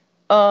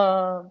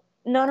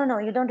no,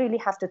 you don't really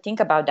have to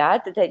think about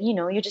that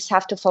you just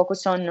have to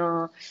focus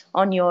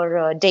on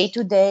your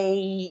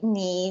day-to-day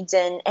needs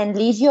and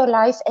live your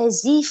life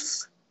as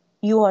if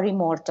you are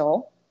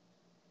immortal,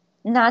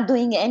 not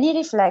doing any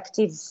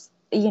reflective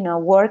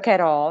work at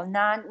all,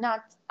 not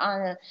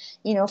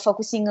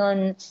focusing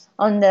on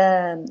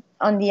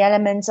the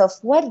elements of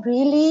what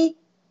really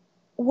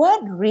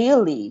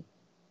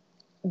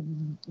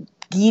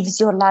gives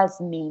your life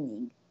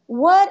meaning.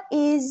 What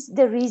is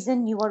the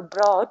reason you were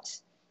brought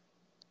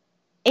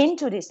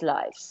into this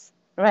life,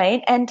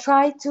 right? And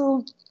try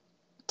to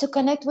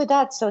connect with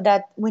that, so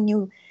that when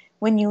you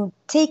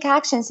take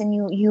actions and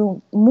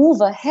you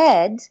move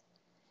ahead,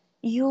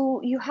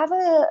 you have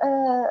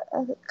a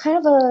kind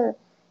of a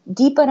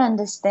deeper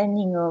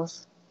understanding of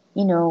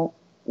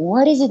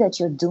what is it that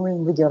you're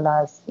doing with your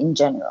life in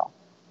general.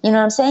 You know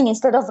what I'm saying?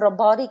 Instead of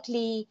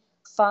robotically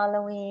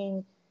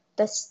following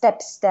the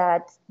steps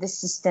that the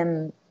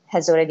system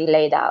has already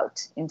laid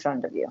out in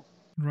front of you.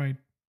 Right.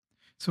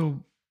 So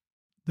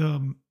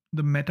the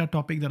meta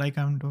topic that I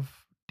kind of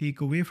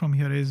take away from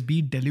here is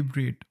be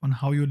deliberate on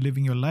how you're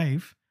living your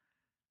life.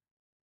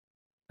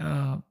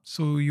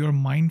 So you're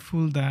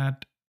mindful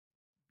that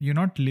you're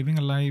not living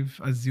a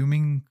life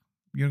assuming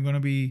you're going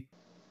to be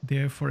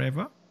there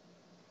forever,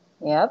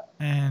 Yep.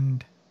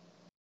 and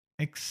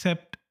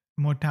accept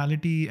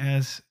mortality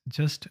as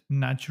just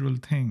natural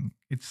thing.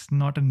 It's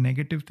not a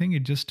negative thing.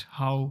 It's just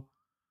how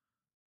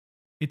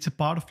it's a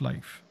part of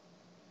life.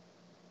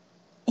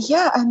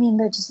 Yeah, I mean,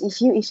 but just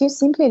if you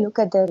simply look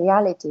at the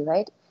reality,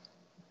 right?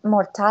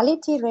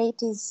 Mortality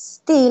rate is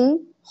still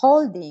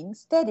holding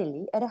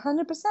steadily at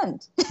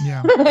 100%.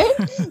 Yeah. Right?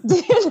 Do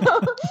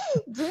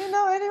you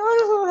know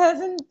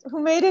anyone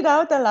who made it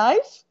out alive?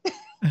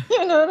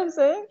 You know what I'm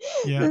saying?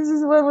 Yeah. This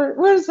is what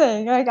we're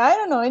saying. Like, I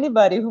don't know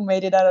anybody who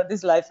made it out of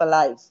this life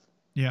alive.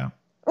 Yeah.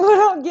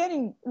 We're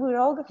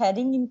all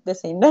heading in the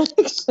same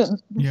direction.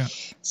 Yeah.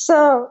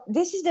 So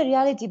this is the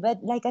reality.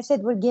 But like I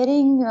said, we're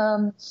getting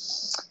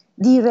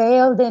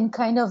derailed and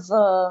kind of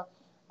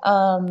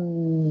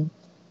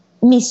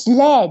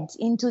misled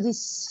into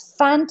this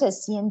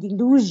fantasy and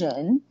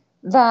delusion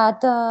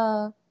that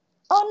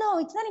oh no,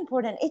 it's not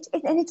important.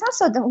 And it's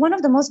also one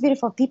of the most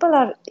beautiful. People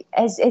are,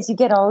 as you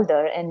get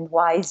older and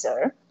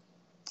wiser,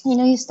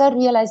 you start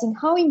realizing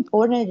how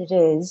important it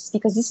is,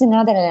 because this is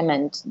another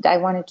element that I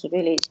wanted to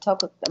really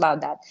talk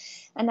about. That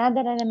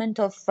another element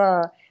of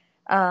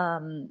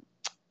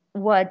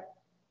what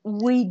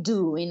we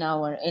do in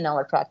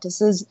our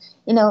practices,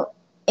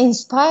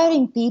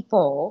 inspiring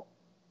people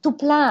to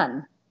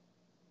plan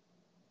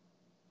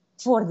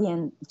for the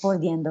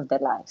end of their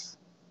life,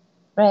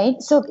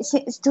 right? So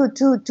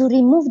to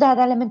remove that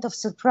element of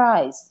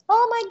surprise.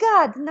 Oh my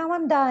God, now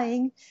I'm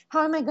dying.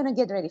 How am I going to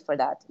get ready for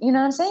that? You know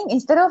what I'm saying?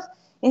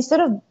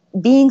 Instead of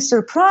being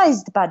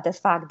surprised by the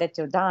fact that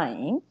you're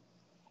dying,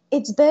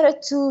 it's better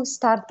to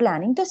start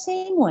planning the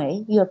same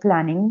way you're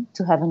planning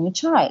to have a new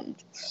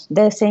child,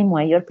 the same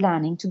way you're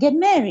planning to get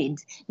married,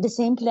 the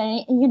same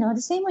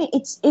way.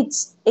 It's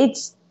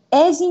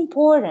as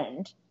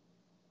important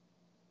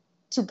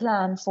to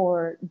plan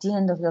for the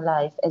end of your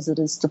life as it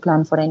is to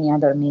plan for any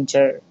other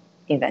major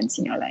events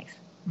in your life.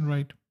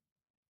 Right.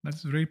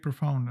 That's very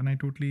profound, and I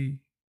totally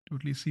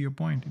see your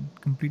point.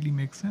 It completely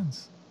makes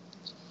sense.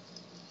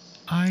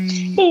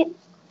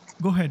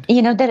 Go ahead.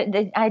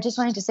 I just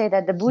wanted to say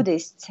that the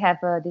Buddhists have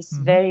this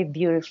Mhm. very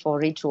beautiful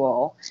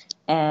ritual,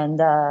 and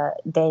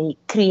they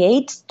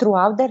create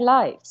throughout their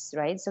lives,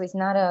 right? So it's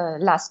not a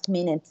last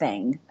minute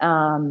thing.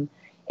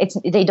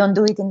 They don't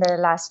do it in the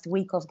last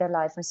week of their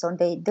life, and so on.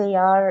 They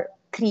are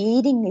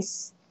creating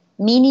this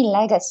mini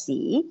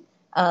legacy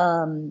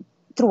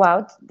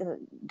throughout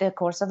the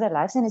course of their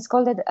lives, and it's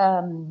called a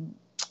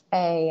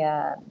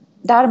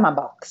Dharma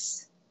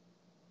box.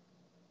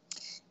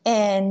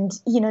 And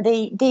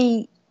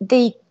they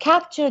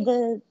capture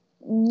the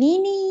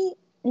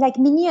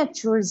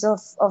miniatures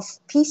of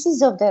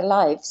pieces of their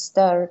lives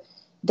that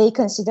they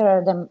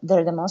consider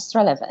they're the most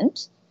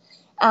relevant,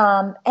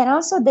 and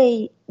also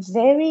they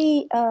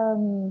very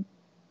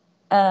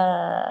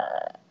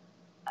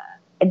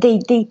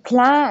they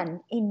plan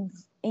in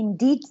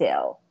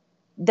detail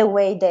the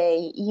way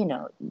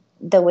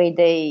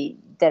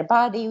their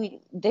body,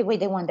 the way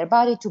they want their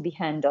body to be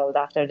handled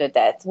after the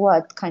death,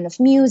 what kind of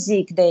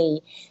music they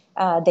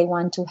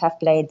want to have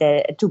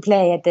to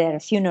play at their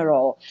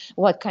funeral,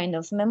 what kind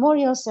of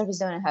memorial service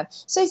they want to have.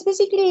 So it's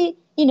basically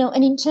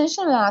an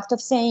intentional act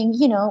of saying,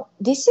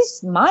 this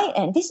is my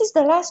end, this is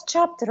the last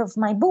chapter of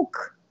my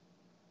book,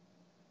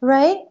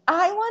 right?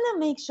 I want to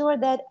make sure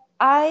that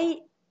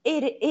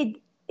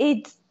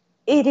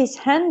it is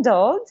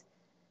handled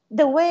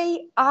the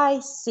way I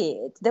see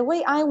it, the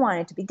way I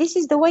want it to be. This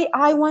is the way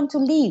I want to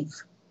live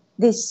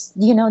this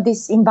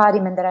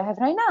embodiment that I have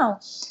right now,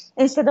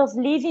 instead of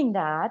leaving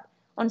that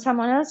on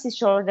someone else's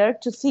shoulder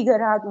to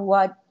figure out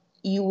what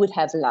you would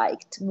have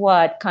liked,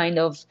 what kind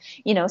of,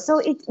 so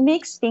it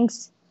makes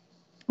things,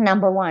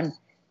 number one,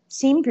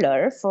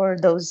 simpler for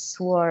those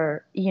who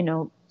are,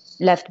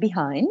 left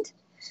behind.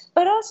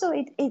 But also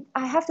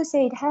I have to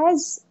say, it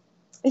has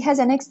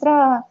an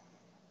extra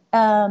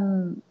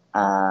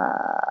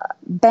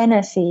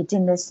benefit,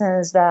 in the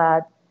sense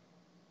that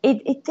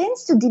it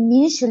tends to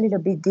diminish a little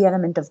bit the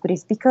element of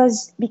grief,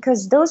 because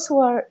those who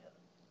are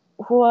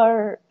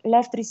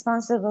left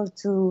responsible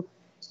to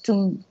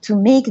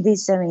make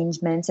these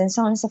arrangements and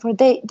so on and so forth,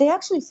 they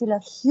actually feel a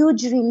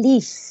huge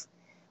relief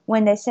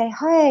when they say,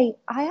 hey,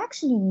 I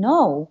actually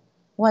know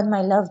what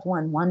my loved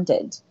one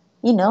wanted,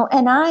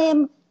 and I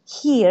am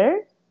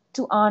here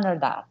to honor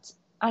that.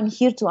 I'm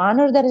here to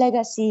honor their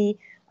legacy.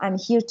 I'm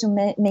here to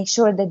make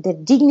sure that their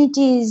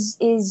dignity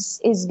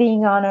is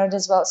being honored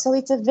as well. So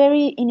it's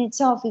in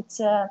itself, it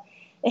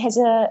has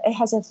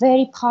a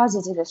very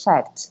positive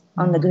effect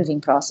on the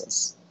grieving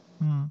process.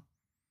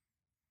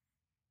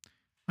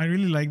 I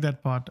really like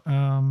that part.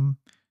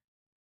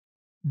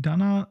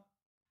 Dana,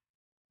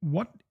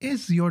 what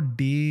is your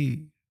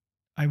day,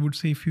 I would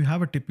say, if you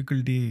have a typical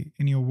day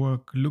in your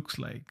work, looks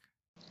like?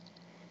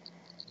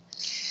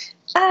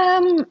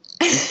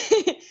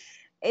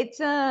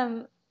 It's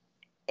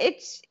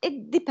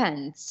it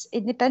depends.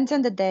 It depends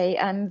on the day.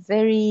 I'm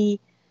very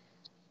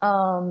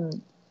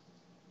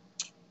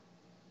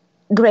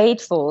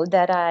grateful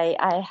that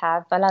I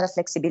have a lot of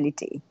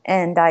flexibility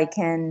and I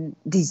can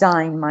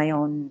design my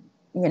own,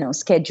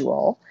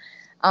 schedule.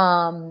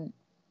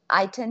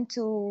 I tend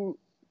to,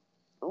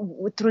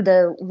 through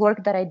the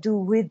work that I do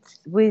with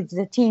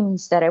the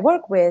teams that I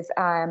work with,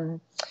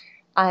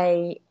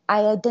 I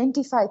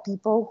identify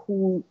people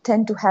who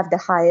tend to have the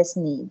highest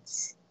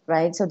needs,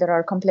 right? So there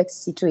are complex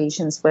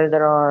situations where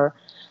there are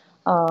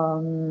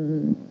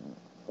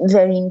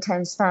very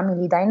intense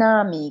family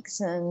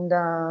dynamics and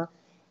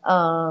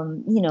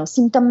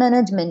symptom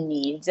management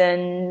needs,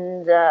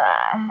 and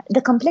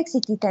the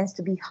complexity tends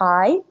to be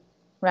high,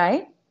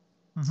 right?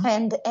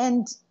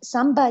 And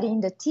somebody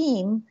in the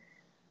team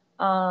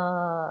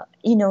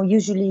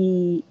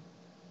usually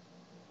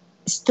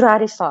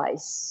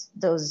stratifies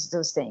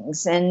those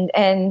things,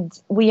 and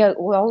we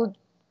all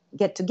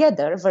get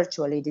together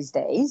virtually these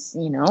days,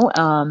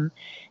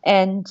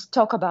 and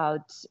talk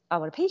about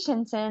our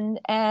patients, and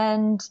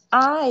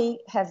I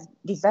have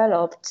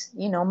developed,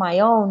 my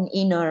own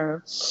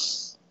inner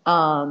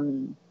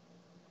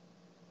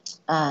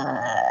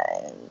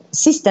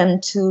system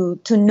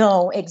to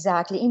know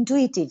exactly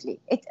intuitively.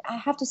 I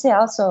have to say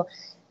also,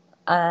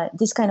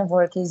 this kind of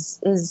work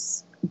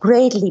is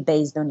greatly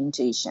based on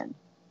intuition.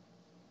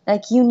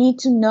 Like, you need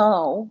to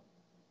know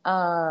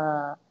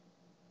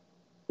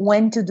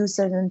when to do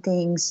certain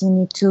things. You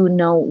need to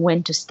know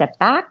when to step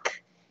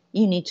back.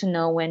 You need to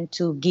know when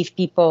to give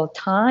people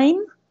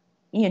time,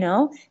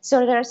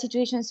 So there are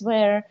situations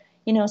where,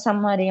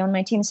 somebody on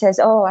my team says,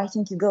 "Oh, I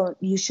think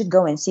you should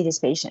go and see this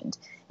patient."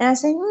 And I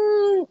say,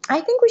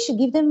 I think we should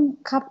give them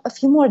a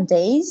few more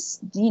days,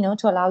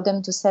 to allow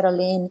them to settle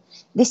in.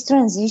 These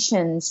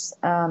transitions,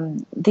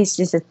 this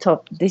is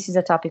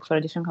a topic for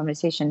a different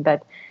conversation,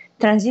 but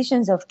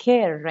transitions of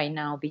care right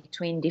now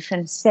between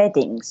different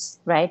settings,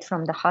 right,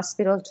 from the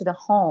hospital to the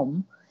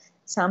home,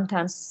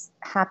 sometimes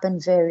happen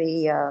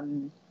very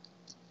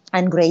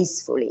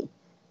ungracefully,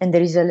 and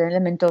there is an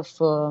element of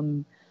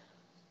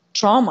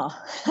trauma,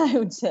 I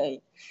would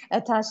say,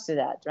 attached to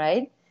that,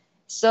 right?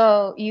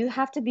 So you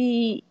have to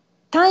be,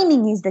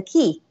 timing is the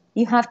key.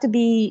 You have to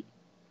be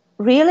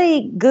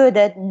really good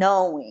at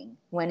knowing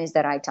when is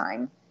the right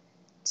time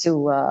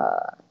to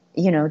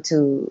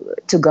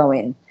to go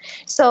in.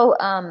 So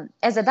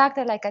as a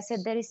doctor, like I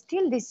said, there is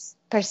still this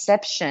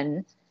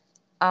perception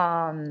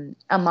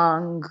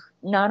among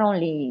not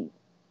only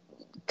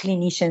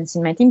clinicians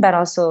in my team but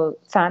also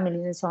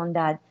families and so on,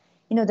 that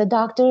the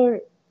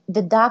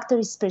doctor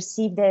is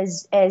perceived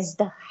as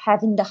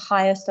having the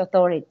highest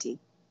authority,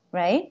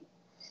 right?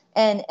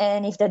 And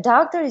if the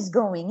doctor is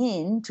going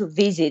in to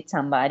visit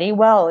somebody,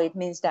 well, it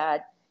means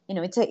that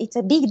it's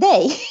a big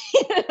day.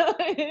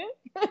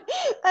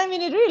 I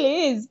mean, it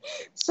really is.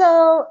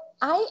 So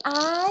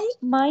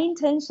my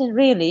intention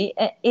really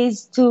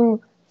is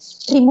to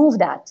remove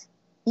that.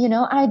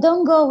 I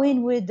don't go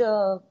in with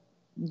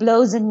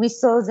blows and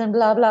whistles and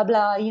blah blah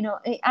blah.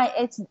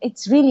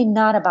 It's really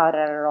not about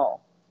it at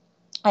all.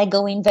 I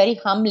go in very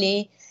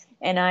humbly,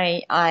 and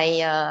I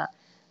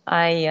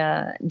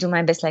do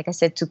my best, like I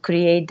said, to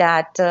create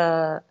that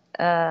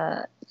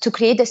to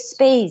create a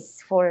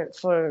space for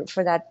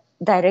that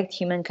direct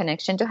human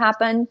connection to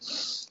happen.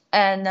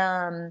 And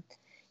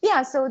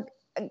so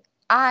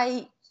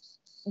I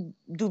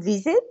do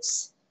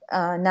visits,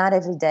 not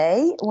every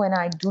day. When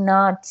I do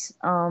not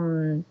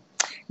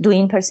do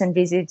in-person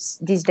visits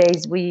these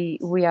days,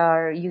 we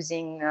are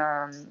using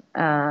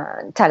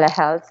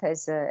telehealth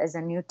as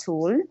a new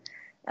tool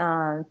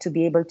to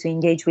be able to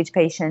engage with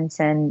patients,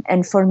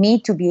 and for me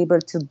to be able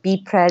to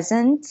be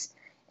present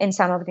in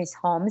some of these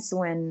homes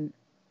when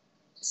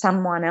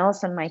someone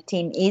else on my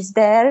team is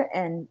there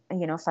and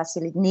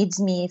facility needs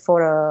me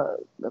for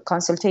a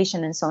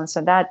consultation and so on.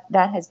 So that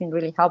has been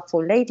really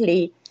helpful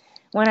lately.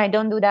 When I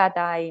don't do that,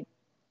 I'm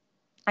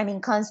in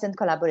constant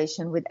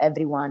collaboration with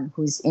everyone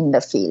who's in the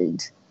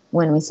field.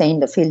 When we say in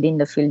the field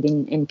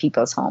in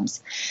people's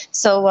homes.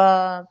 So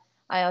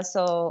I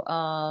also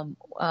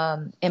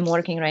am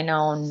working right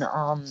now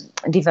on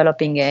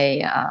developing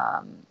an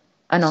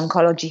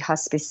oncology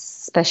hospice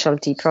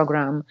specialty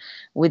program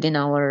within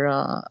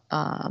our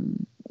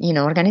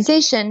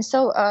organization.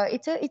 So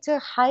it's a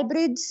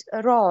hybrid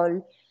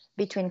role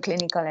between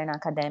clinical and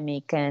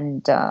academic,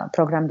 and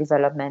program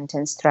development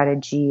and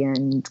strategy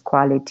and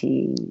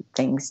quality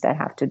things that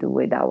have to do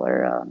with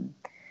our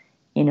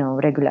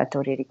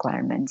regulatory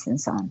requirements and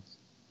so on.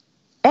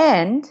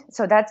 And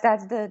so that's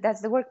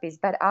the work piece.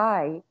 But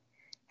I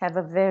have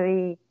a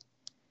very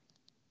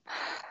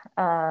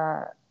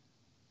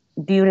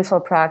beautiful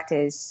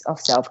practice of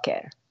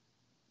self-care,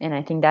 and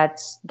I think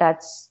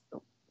that's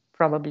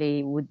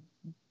probably would,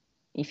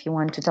 if you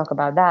want to talk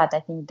about that, I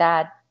think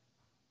that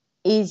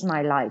is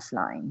my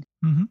lifeline.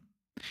 Mm-hmm.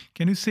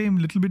 Can you say a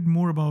little bit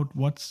more about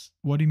what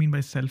do you mean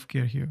by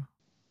self-care here?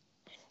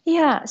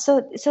 Yeah,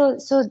 so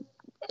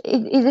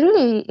it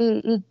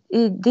really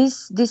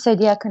this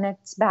idea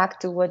connects back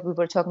to what we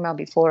were talking about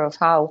before, of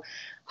how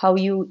how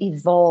you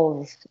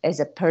evolve as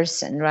a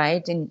person,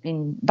 right?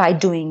 In by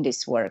doing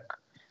this work.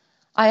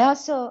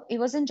 It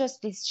wasn't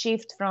just this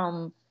shift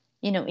from,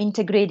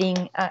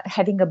 integrating,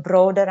 having a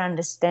broader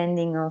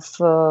understanding of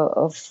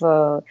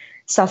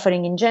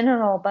suffering in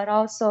general, but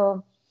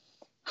also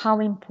how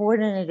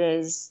important it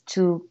is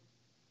to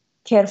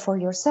care for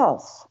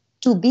yourself,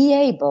 to be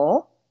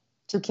able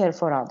to care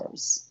for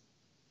others.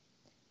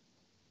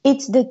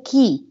 It's the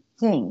key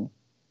thing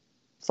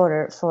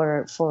for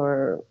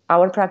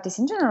our practice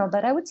in general,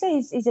 but I would say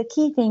it's a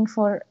key thing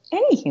for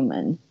any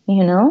human.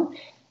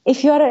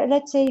 If you are,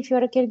 let's say, if you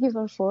are a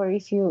caregiver for,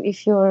 if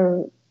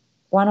you're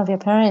one of your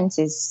parents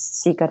is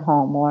sick at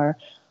home, or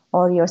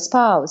your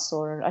spouse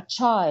or a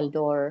child,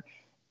 or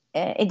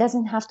it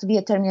doesn't have to be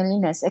a terminal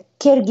illness. A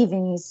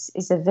caregiving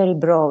is a very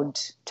broad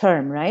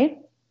term, right?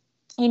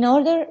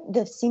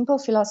 The simple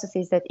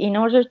philosophy is that in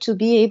order to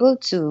be able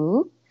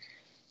to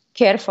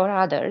care for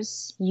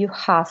others, you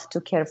have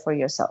to care for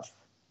yourself.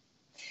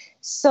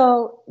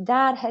 So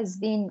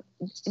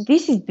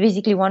this is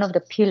basically one of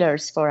the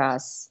pillars for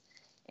us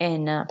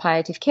in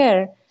palliative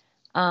care.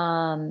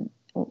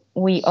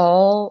 We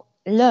all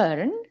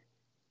learn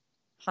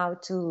how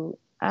to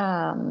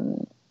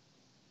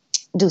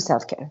do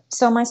self-care.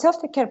 So my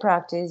self-care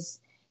practice,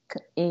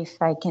 if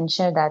I can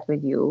share that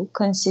with you,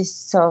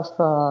 consists of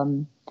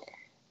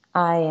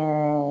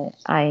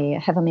I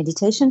have a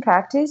meditation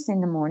practice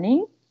in the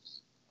morning.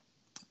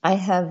 I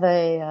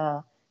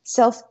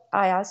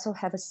also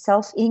have a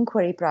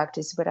self-inquiry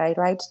practice where I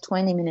write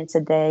 20 minutes a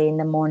day in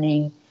the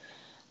morning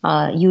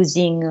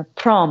using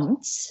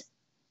prompts.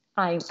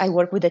 I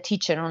work with a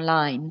teacher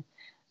online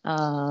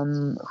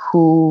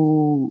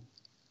who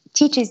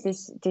teaches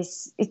this.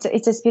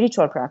 It's a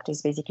spiritual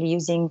practice, basically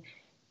using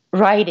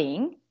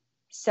writing,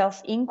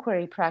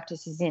 self-inquiry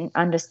practices in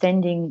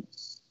understanding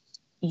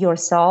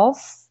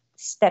yourself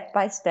step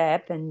by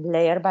step and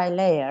layer by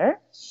layer,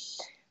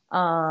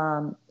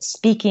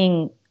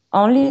 speaking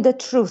only the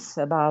truth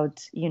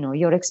about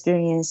your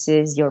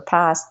experiences, your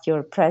past,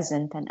 your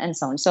present, and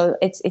so on. So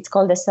it's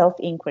called a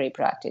self-inquiry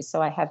practice.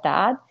 So I have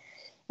that,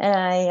 and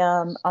I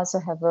also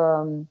have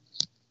a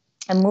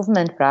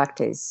movement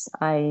practice.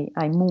 I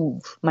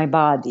move my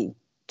body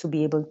to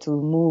be able to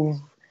move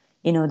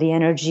the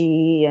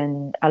energy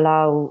and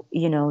allow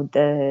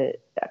the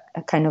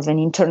a kind of an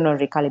internal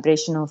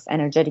recalibration of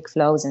energetic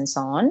flows and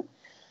so on.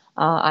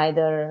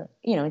 Either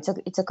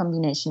it's a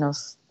combination of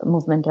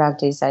movement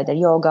practice, either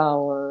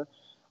yoga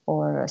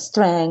or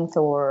strength,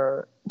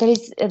 or there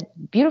is a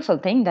beautiful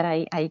thing that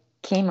I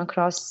came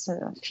across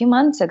a few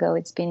months ago.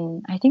 It's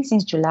been, I think,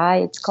 since July.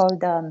 It's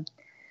called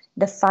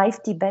the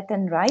 5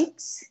 Tibetan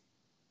Rites.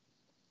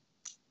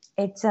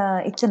 It's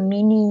a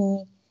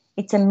mini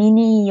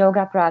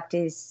yoga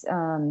practice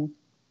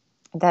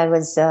that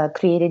was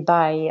created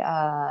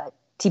by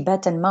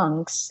Tibetan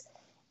monks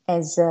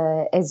as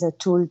a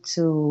tool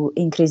to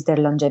increase their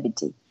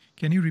longevity.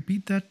 Can you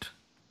repeat that?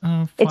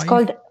 It's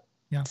called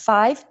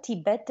 5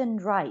 Tibetan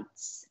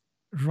Rites.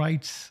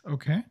 Rites,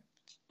 okay.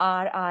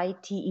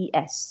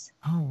 RITES.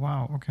 Oh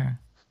wow, okay.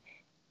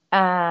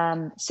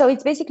 So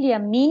it's basically a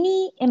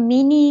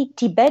mini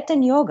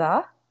Tibetan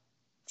yoga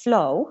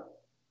flow,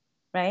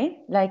 right?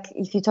 Like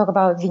if you talk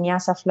about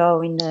Vinyasa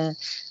flow in the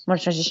more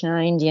traditional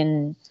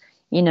Indian,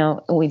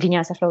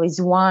 Vinyasa flow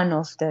is one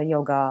of the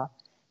yoga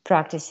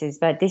practices,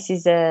 but this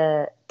is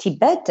a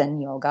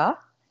Tibetan yoga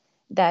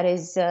that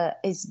is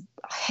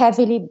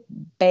heavily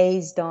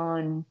based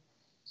on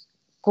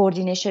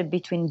coordination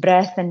between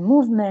breath and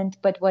movement.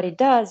 But what it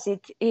does,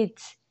 it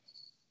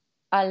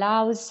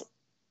allows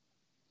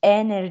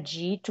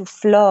energy to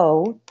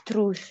flow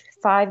through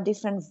 5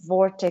 different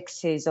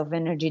vortexes of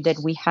energy that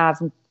we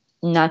have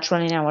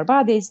naturally in our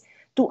bodies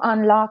to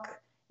unlock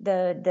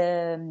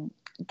the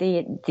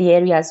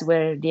areas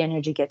where the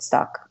energy gets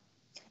stuck.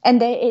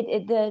 And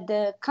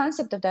the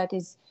concept of that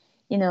is,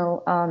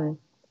 the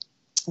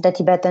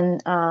Tibetan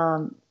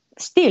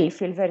still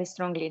feel very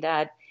strongly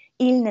that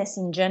illness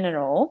in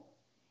general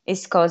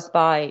is caused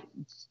by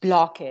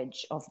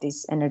blockage of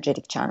these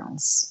energetic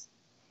channels.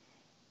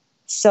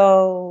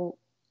 So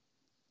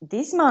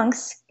these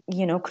monks,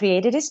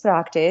 created this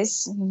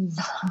practice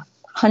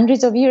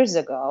hundreds of years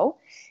ago,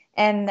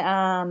 and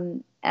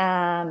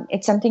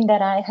it's something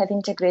that I have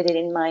integrated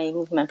in my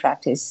movement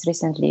practice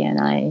recently, and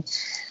I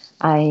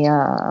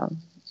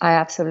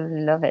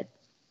absolutely love it.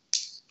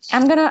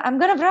 I'm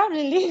gonna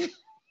probably leave.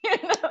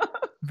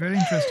 Very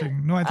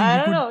interesting. No, I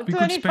think we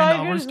could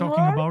spend hours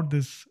talking about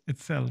this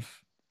itself.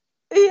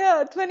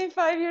 Yeah,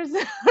 25 years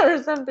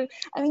or something.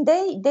 I mean,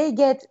 they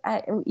get,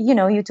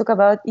 you talk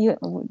about,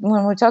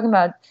 when we're talking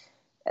about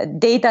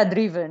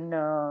data-driven,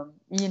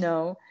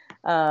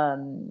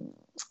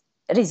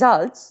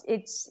 results,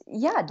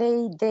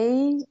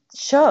 they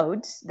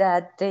showed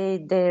that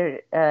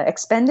they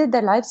expanded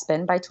their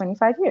lifespan by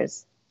 25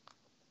 years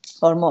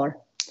or more.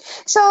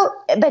 So,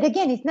 but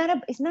again, it's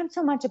not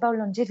so much about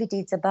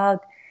longevity. It's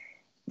about,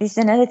 this is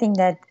another thing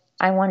that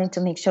I wanted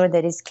to make sure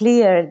that is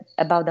clear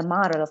about the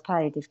model of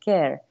palliative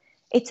care.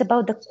 It's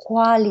about the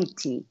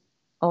quality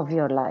of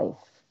your life.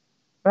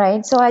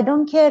 right? So I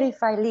don't care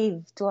if I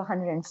live to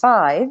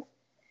 105.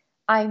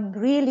 I'm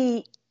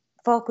really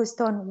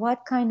focused on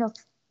what kind of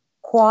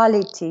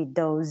quality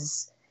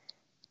those,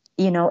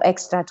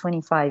 extra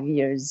 25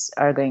 years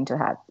are going to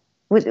have.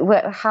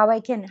 How I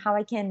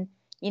can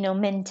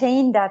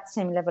maintain that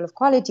same level of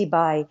quality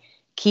by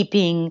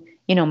keeping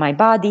my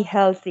body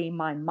healthy,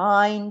 my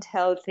mind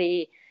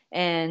healthy,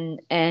 and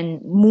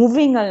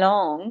moving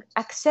along,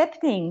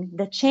 accepting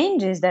the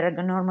changes that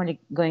are normally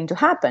going to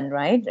happen,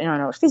 right, in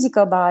our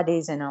physical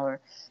bodies and our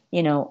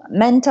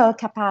mental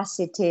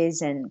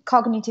capacities and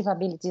cognitive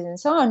abilities and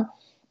so on,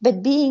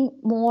 but being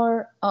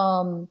more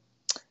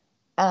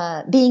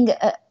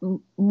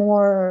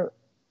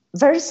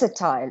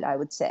versatile, I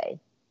would say,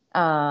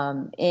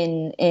 um,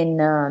 in in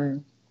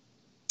um,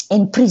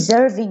 in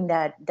preserving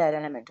that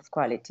element of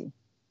quality.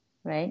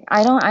 Right?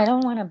 I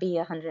don't want to be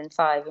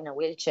 105 in a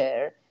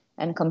wheelchair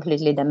and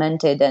completely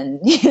demented and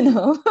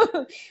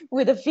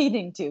with a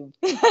feeding tube.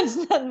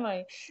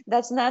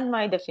 That's not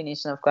my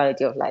definition of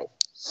quality of life.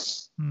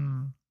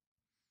 Hmm.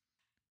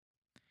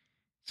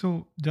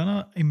 So,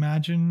 Jana,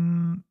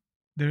 imagine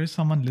there is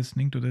someone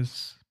listening to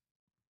this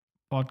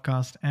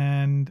podcast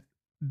and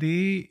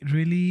they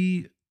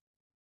really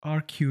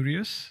are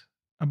curious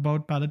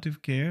about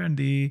palliative care, and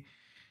they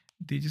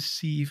just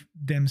see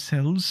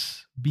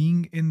themselves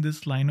being in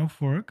this line of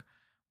work.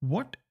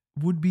 What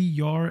would be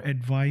your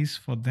advice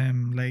for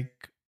them,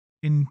 like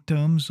in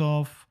terms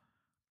of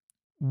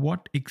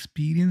what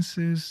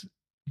experiences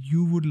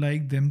you would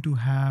like them to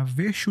have?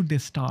 Where should they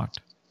start?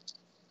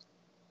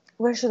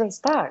 Where should I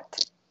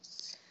start?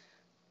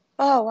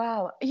 Oh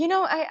wow.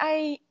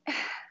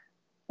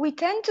 We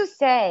tend to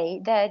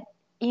say that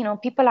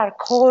people are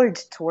called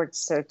towards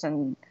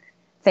certain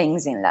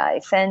things in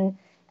life, and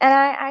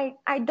I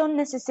don't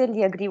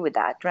necessarily agree with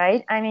that,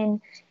 right? I mean,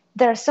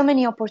 there are so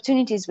many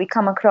opportunities we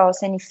come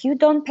across, and if you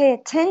don't pay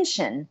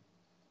attention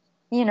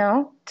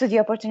to the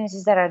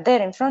opportunities that are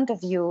there in front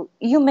of you,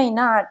 you may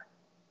not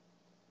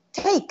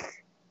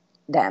take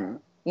them,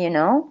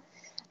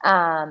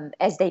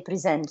 as they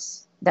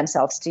present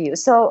themselves to you.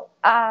 So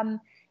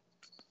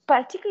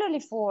particularly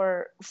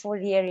for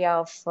the area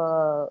of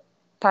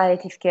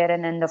palliative care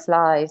and end of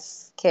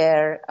life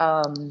care,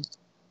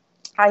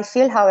 I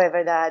feel,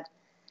 however, that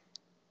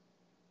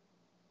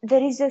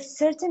there is a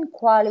certain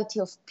quality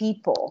of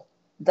people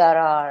that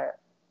are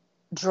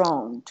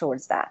drawn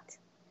towards that.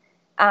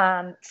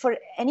 For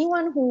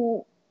anyone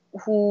who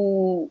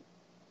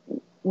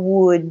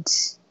would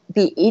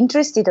be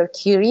interested or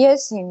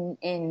curious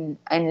in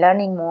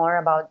learning more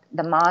about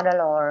the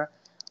model,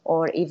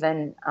 or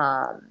even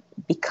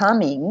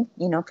becoming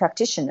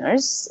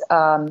practitioners,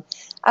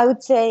 I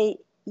would say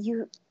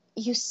you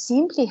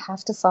simply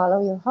have to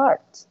follow your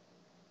heart.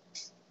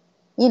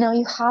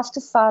 You have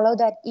to follow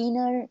that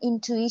inner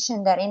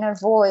intuition, that inner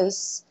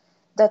voice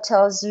that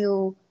tells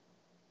you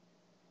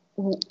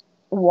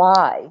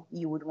why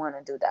you would want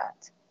to do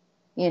that.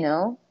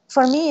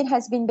 For me, it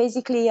has been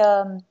basically,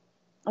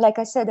 like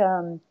I said,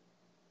 uh,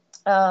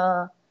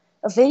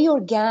 a very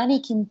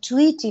organic,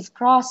 intuitive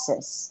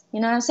process. You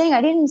know what I'm saying?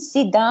 I didn't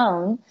sit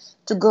down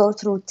to go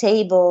through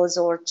tables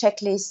or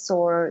checklists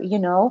or,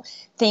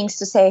 things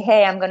to say,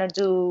 hey, I'm going to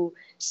do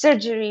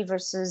surgery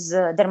versus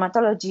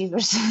dermatology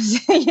versus,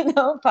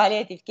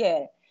 palliative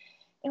care.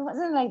 It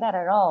wasn't like that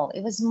at all.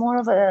 It was more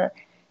of a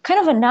kind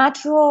of a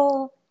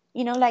natural,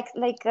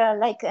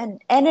 like an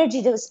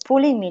energy that was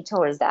pulling me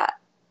towards that.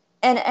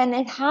 And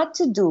it had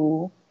to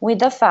do with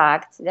the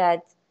fact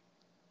that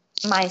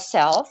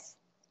myself,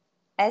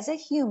 as a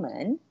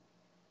human,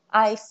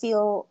 I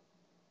feel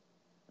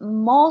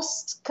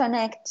most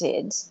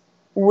connected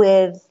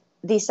with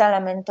this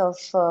element of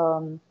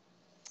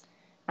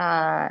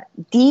uh,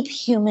 deep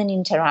human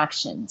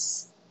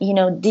interactions.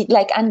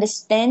 Like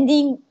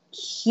understanding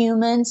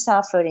human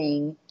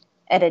suffering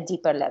at a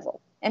deeper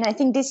level. And I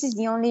think this is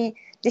the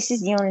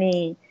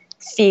only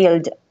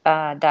field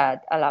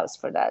that allows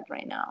for that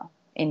right now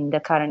in the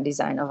current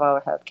design of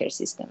our healthcare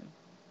system.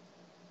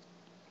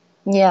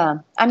 Yeah,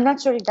 I'm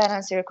not sure if that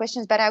answers your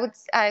questions, but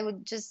I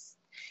would just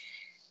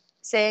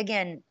say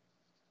again,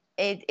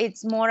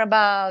 it's more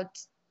about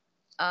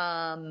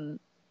um,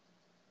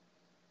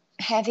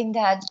 having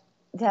that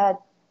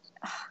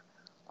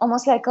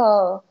almost like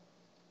a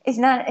it's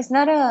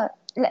not a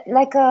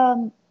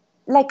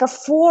like a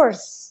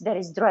force that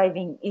is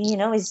driving,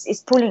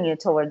 is pulling you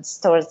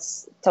towards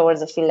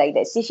a field like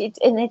this.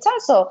 And it's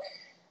also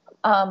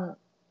um,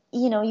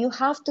 you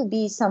have to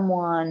be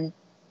someone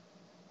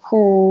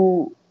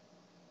who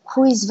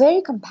is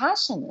very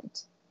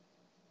compassionate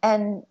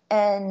and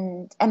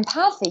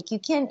empathic. You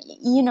can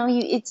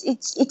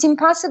it's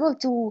impossible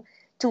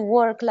to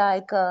work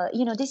like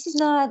this is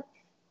not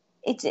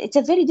it's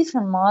a very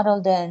different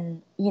model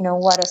than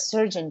what a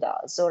surgeon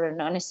does or an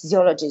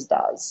anesthesiologist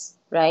does,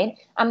 right?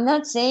 I'm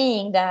not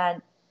saying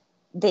that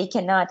they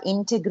cannot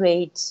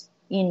integrate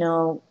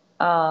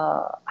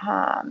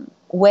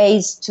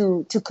ways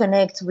to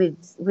connect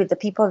with the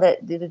people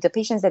that the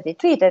patients that they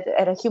treat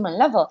at a human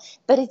level,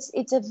 but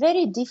it's a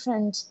very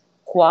different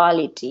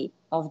quality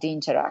of the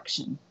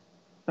interaction,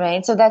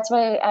 right? So that's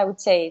why I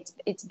would say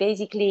it's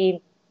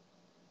basically,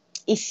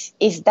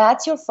 if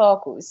that's your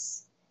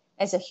focus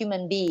as a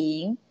human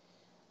being,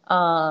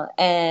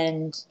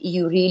 and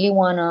you really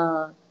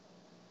wanna,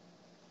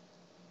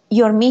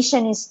 your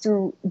mission is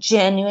to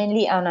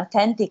genuinely and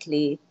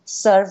authentically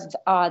serve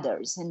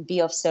others and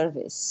be of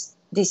service,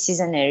 this is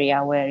an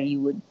area where you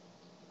would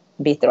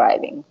be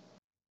thriving.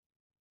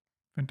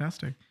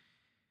 Fantastic.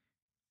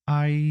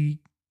 I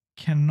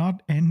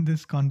cannot end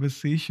this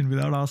conversation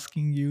without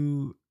asking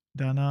you,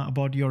 Dana,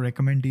 about your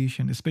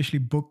recommendation, especially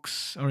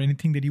books or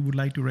anything that you would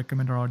like to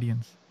recommend our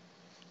audience.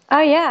 Oh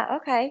yeah,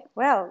 okay.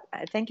 Well,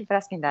 thank you for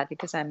asking that,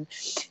 because I'm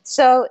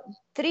so,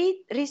 three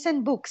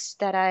recent books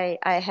that I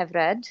have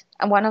read,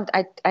 and one of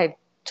I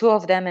two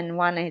of them, and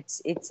one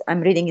it's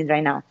I'm reading it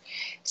right now.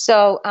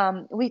 So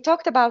we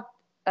talked about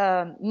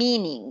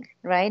meaning,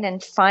 right,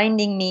 and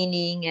finding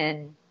meaning,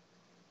 and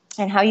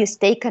how you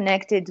stay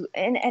connected,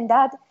 and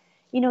that,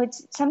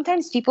 it's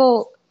sometimes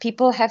people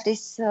have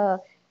this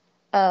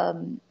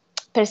um,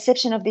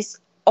 perception of this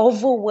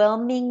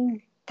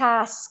overwhelming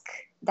task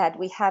that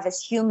we have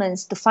as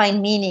humans to find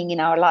meaning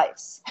in our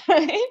lives.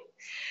 Right?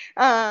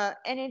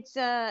 And it's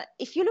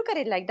if you look at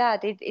it like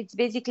that, it's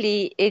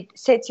basically, it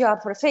sets you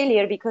up for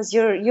failure, because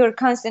you're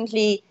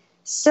constantly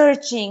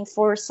searching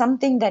for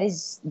something that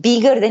is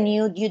bigger than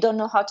you don't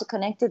know how to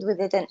connect with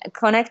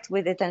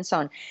it and so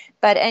on.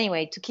 But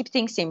anyway, to keep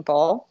things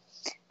simple,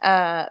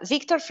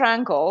 Viktor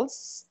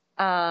Frankl's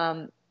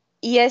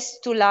Yes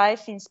to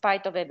Life in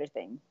Spite of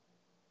Everything.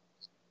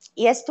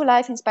 Yes to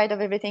Life in Spite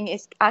of Everything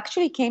is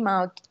actually came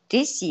out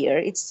this year.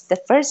 It's the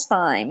first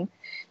time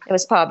it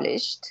was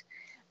published,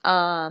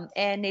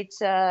 and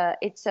it's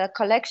a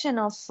collection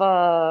of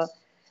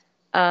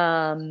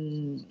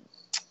um,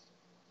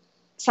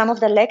 some of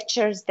the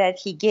lectures that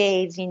he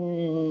gave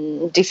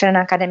in different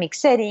academic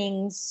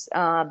settings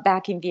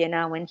back in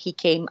Vienna when he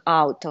came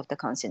out of the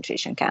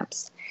concentration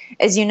camps.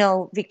 As you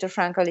know, Viktor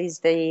Frankl is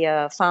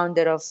the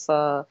founder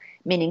of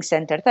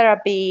meaning-centered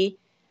therapy.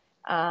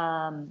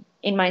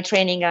 In my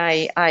training,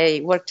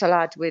 I worked a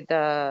lot with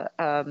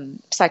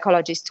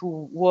psychologists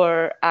who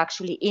were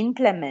actually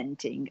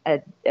implementing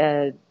a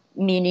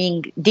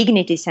meaning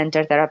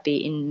dignity-centered therapy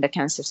in the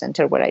cancer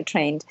center where I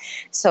trained.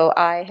 So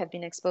I have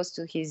been exposed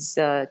to his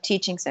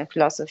teachings and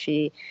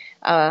philosophy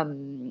a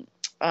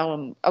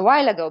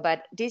while ago.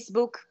 But this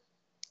book,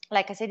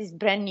 like I said, is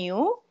brand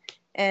new,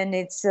 and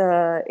it's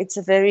a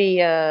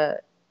very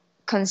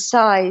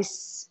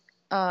concise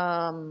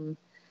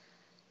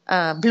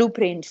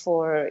blueprint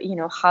for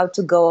how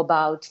to go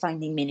about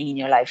finding meaning in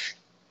your life.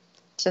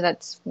 So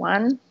that's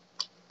one.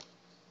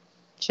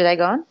 Should I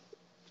go on?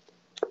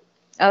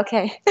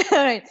 Okay.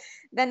 All right.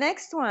 The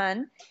next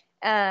one,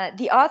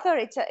 the author,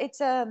 it's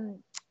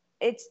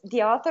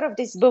the author of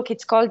this book.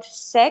 It's called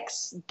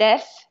Sex,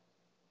 Death,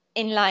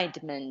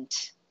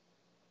 Enlightenment,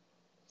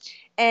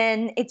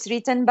 and it's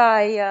written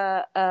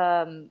by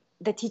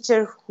the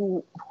teacher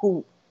who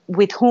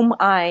with whom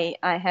I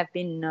have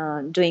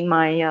been doing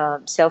my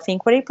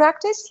self-inquiry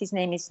practice. His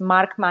name is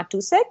Mark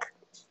Matusek,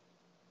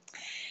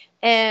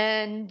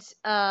 and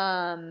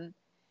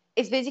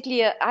it's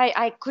basically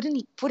I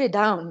couldn't put it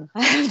down.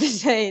 I have to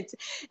say it's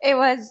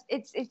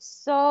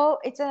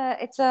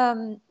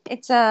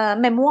a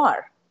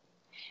memoir,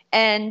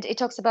 and it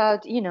talks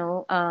about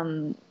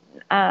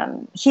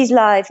his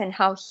life and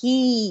how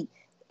he,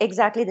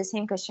 exactly the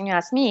same question you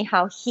asked me,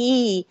 how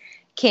he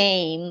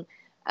came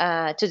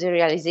to the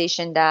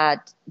realization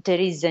that there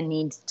is a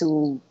need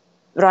to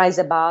rise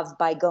above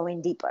by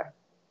going deeper,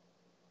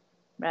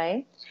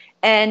 right?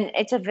 And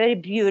it's a very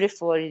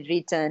beautifully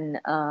written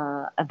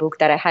a book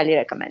that I highly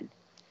recommend.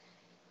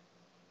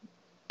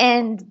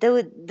 And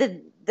the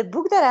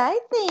book that I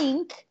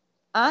think,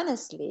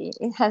 honestly,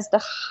 it has the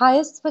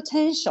highest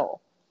potential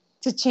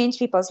to change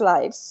people's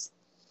lives.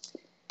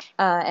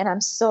 And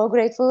I'm so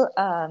grateful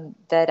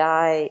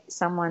that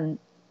someone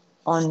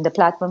on the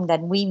platform that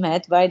we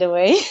met, by the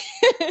way,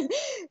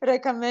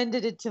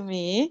 recommended it to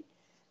me.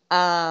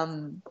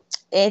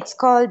 It's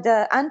called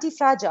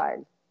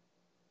Anti-Fragile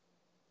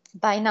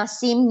by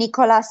Nassim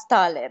Nicholas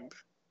Taleb.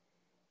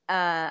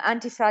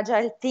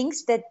 Anti-Fragile: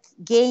 Things That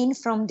Gain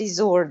from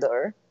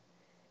Disorder.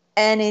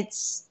 And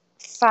it's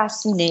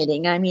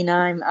fascinating. I mean,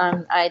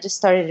 I just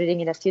started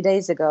reading it a few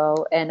days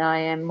ago, and I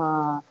am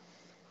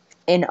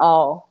in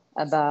awe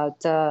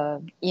about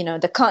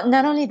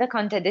not only the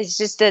content, it's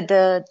just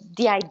the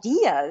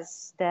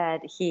ideas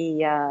that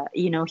he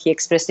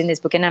expressed in this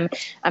book, and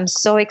I'm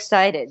so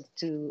excited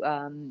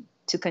to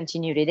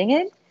continue reading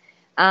it.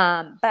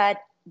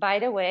 But by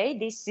the way,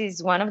 this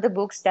is one of the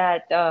books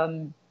that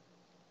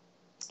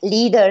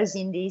leaders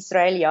in the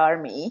Israeli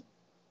army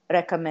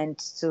recommend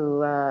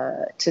to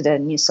the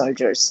new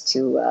soldiers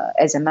to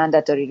as a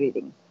mandatory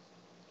reading.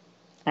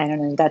 I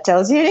don't know if that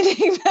tells you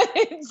anything, but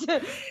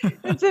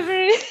it's a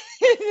very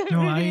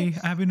No,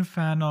 I've been a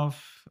fan of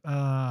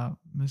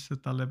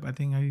Mr. Taleb. I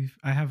think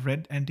I have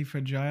read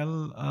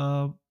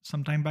Anti-Fragile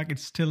some time back.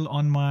 It's still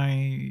on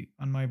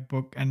my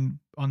book and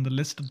on the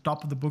list at the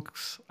top of the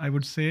books, I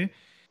would say.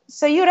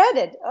 So you read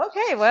it?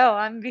 Okay, well,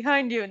 I'm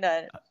behind you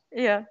then.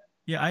 Yeah.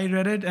 Yeah, I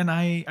read it, and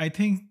I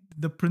think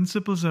the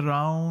principles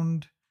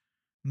around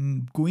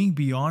going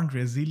beyond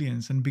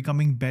resilience and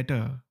becoming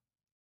better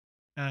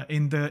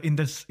in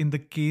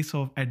the case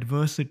of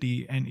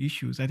adversity and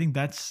issues. I think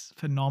that's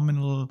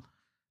phenomenal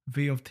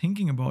way of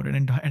thinking about it,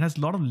 and it has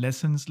a lot of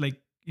lessons. Like,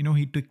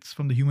 he takes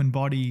from the human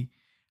body,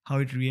 how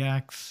it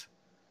reacts.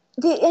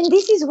 And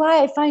this is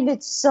why I find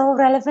it so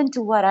relevant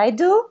to what I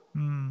do.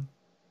 Mm,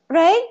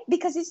 Right,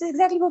 because it's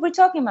exactly what we're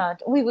talking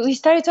about. We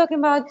started talking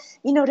about,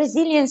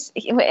 resilience,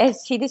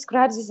 as he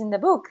describes this in the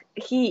book.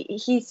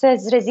 He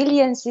says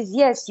resilience is,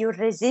 yes, you're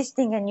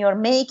resisting and you're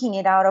making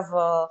it out of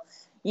a,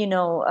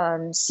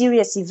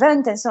 serious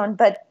event and so on,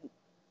 but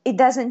it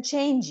doesn't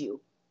change you.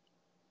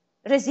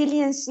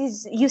 Resilience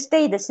is, you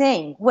stay the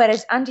same,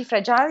 whereas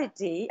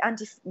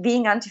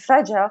being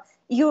anti-fragile,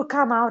 you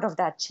come out of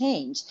that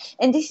change.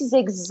 And this is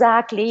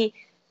exactly,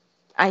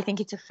 I think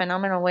it's a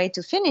phenomenal way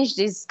to finish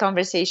this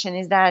conversation,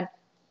 is that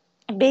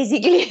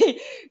basically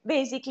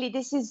basically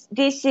this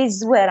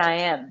is where I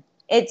am.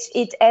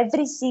 It's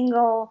every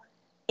single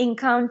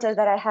encounter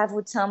that I have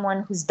with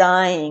someone who's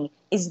dying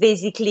is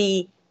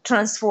basically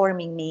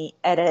transforming me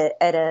at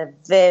a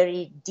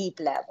very deep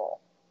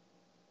level,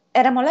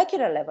 at a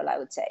molecular level, I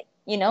would say.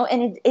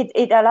 And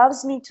it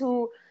allows me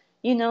to,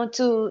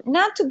 to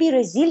not to be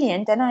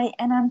resilient. And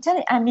I'm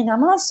telling, I mean,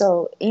 I'm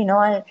also,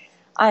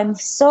 I'm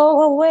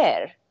so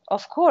aware,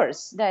 of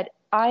course, that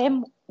I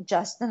am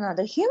just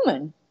another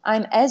human.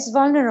 I'm as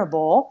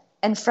vulnerable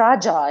and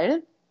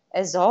fragile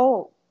as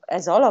all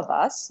of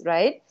us,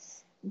 right?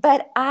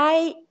 But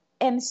I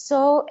am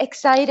so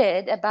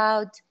excited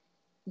about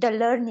the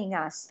learning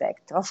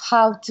aspect of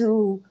how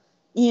to,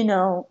 you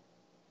know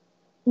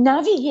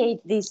navigate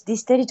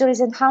these territories,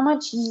 and how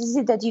much is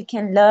it that you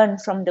can learn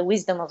from the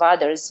wisdom of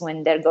others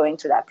when they're going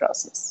through that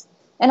process.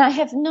 And I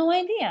have no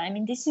idea. I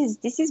mean, this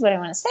is what I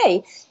want to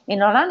say.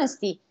 In all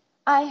honesty,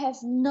 I have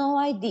no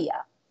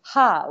idea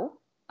how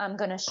I'm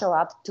going to show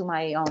up to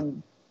my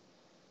own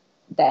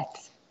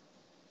death.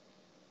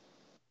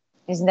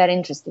 Isn't that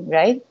interesting,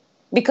 right?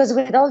 Because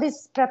with all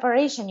this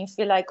preparation, you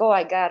feel like, oh,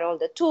 I got all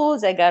the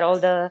tools, I got all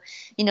the,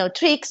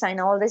 tricks, I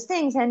know all these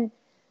things, and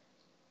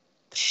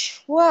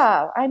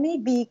wow, I may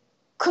be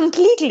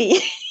completely,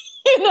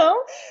 you know,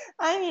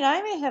 I mean,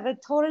 I may have a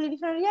totally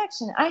different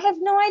reaction. I have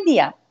no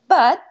idea,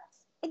 but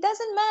it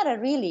doesn't matter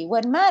really.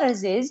 What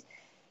matters is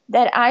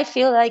that I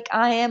feel like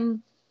I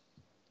am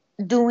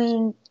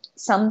doing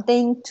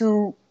something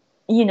to,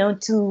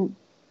 to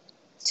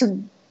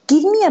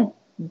give me a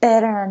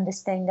better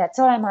understanding. That's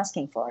all I'm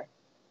asking for.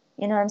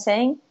 You know what I'm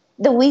saying?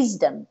 The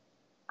wisdom.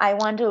 I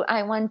want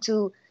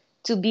to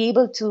be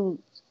able to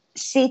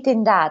sit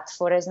in that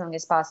for as long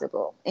as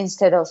possible,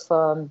 instead of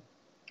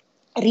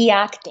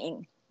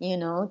reacting,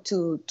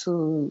 to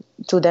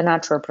the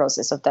natural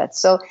process of that.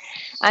 So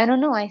I don't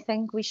know. I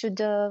think we should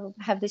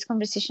have this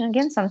conversation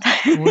again sometime.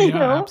 oh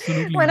yeah,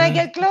 absolutely. When I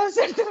get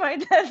closer to my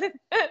death.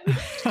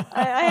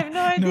 I have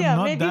no No, idea.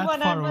 not Maybe that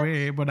when far I'm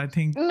away, but I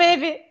think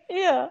maybe,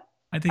 yeah.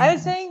 I I think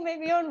was saying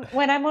maybe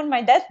when I'm on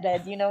my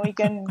deathbed, we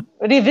can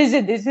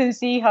revisit this and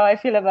see how I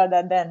feel about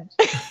that then.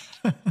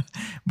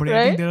 but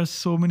I think Right? there are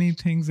so many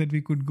things that we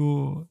could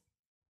go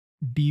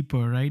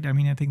deeper, right? I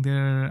mean, I think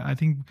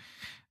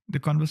the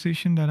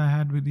conversation that I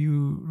had with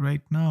you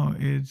right now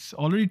is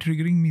already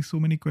triggering me so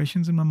many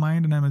questions in my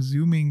mind, and I'm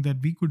assuming that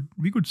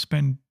we could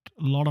spend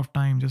a lot of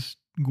time just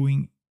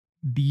going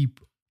deep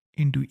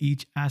into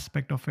each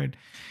aspect of it.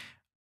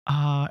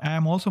 I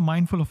am also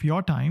mindful of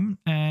your time,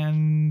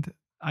 and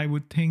I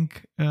would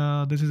think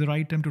this is the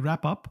right time to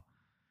wrap up.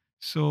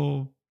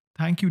 So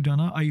thank you,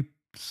 Dana. I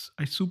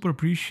super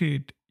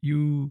appreciate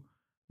you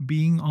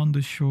being on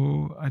the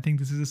show. I think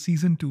this is a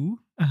season two.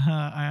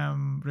 I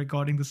am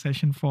recording the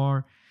session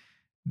for.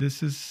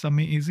 This is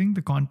amazing.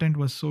 The content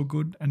was so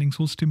good and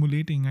so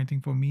stimulating, I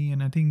think, for me,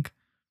 and I think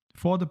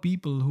for the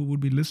people who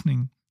would be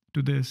listening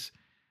to this.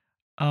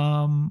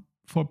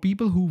 For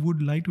people who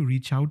would like to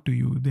reach out to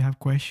you, they have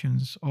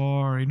questions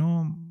or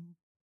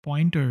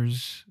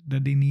pointers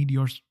that they need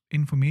your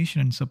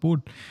information and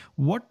support.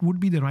 What would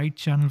be the right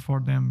channel for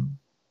them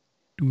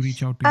to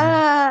reach out to you?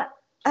 Uh,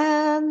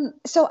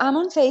 so I'm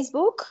on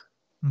Facebook.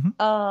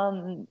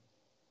 Hmm.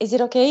 Is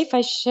it okay if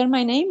I share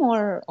my name,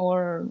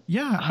 or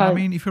Yeah, I how?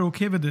 mean, if you're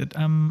okay with it,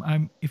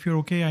 if you're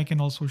okay, I can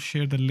also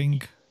share the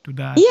link to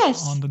that on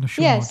Yes, the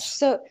show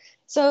yes. notes.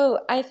 So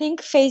I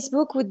think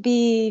Facebook would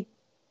be,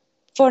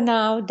 for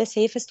now, the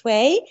safest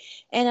way.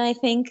 And I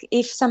think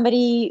if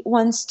somebody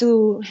wants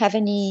to have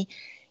any,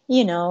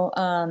 you know,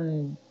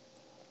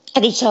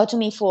 reach out to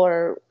me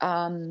for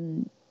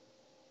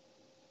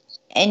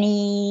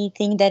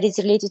anything that is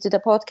related to the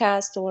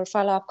podcast or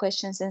follow up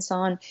questions and so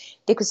on,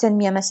 they could send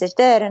me a message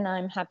there, and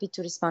I'm happy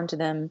to respond to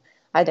them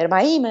either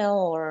by email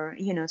or,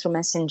 through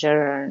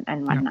Messenger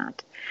and Yeah.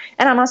 whatnot.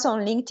 And I'm also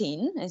on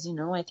LinkedIn, as you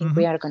know. I think Hmm.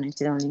 we are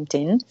connected on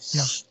LinkedIn.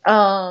 Yeah.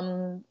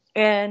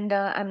 And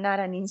I'm not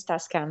an Insta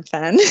scam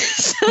fan.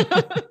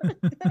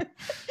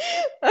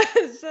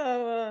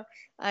 So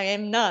I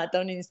am not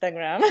on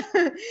Instagram.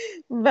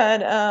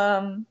 But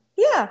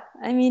Yeah,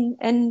 I mean,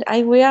 and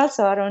we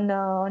also are on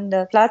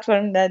the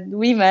platform that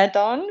we met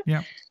on.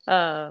 Yeah.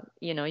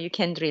 You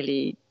can't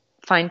really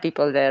find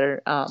people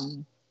there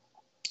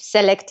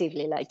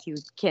selectively, like you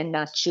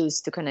cannot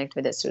choose to connect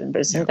with a certain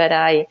person. Yep. But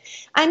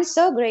I'm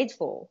so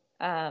grateful,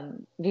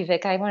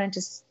 Vivek. I wanted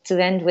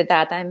to end with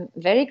that. I'm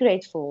very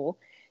grateful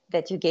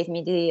that you gave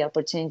me the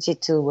opportunity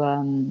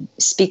to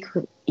speak,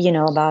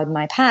 about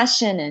my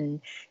passion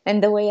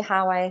and the way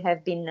how I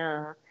have been,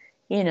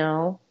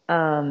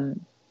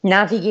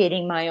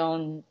 navigating my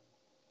own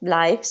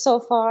life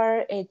so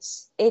far.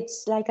 It's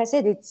like I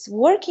said, it's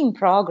work in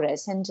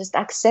progress, and just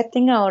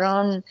accepting our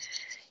own,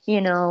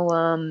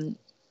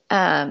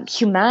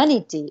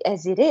 humanity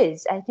as it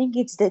is. I think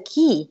it's the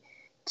key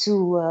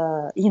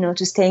to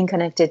staying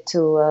connected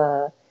to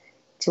a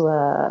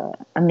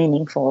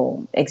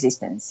meaningful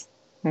existence.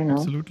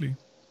 Absolutely.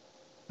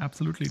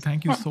 Absolutely.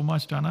 Thank you so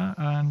much, Dana.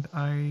 And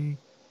I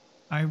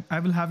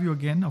will have you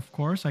again, of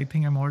course. I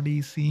think I'm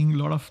already seeing a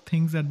lot of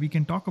things that we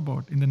can talk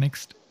about in the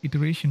next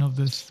iteration of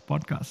this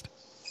podcast.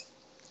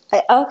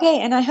 Okay,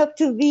 and I hope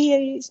to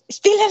be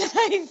still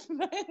alive.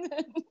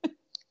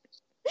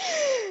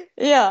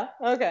 Yeah,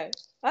 okay.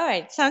 All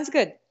right, sounds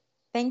good.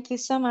 Thank you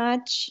so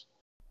much.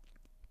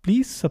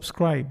 Please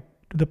subscribe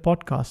to the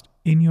podcast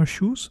In Your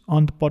Shoes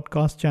on the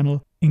podcast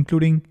channel,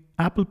 including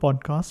Apple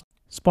Podcast,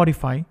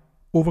 Spotify,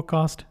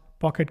 Overcast,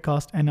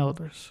 Pocketcast, and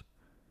others.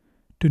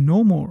 To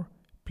know more,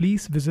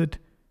 please visit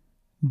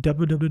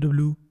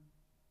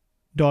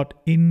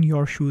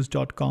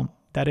www.inyourshoes.com.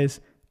 That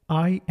is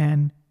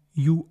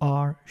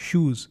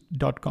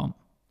INURShoes.com.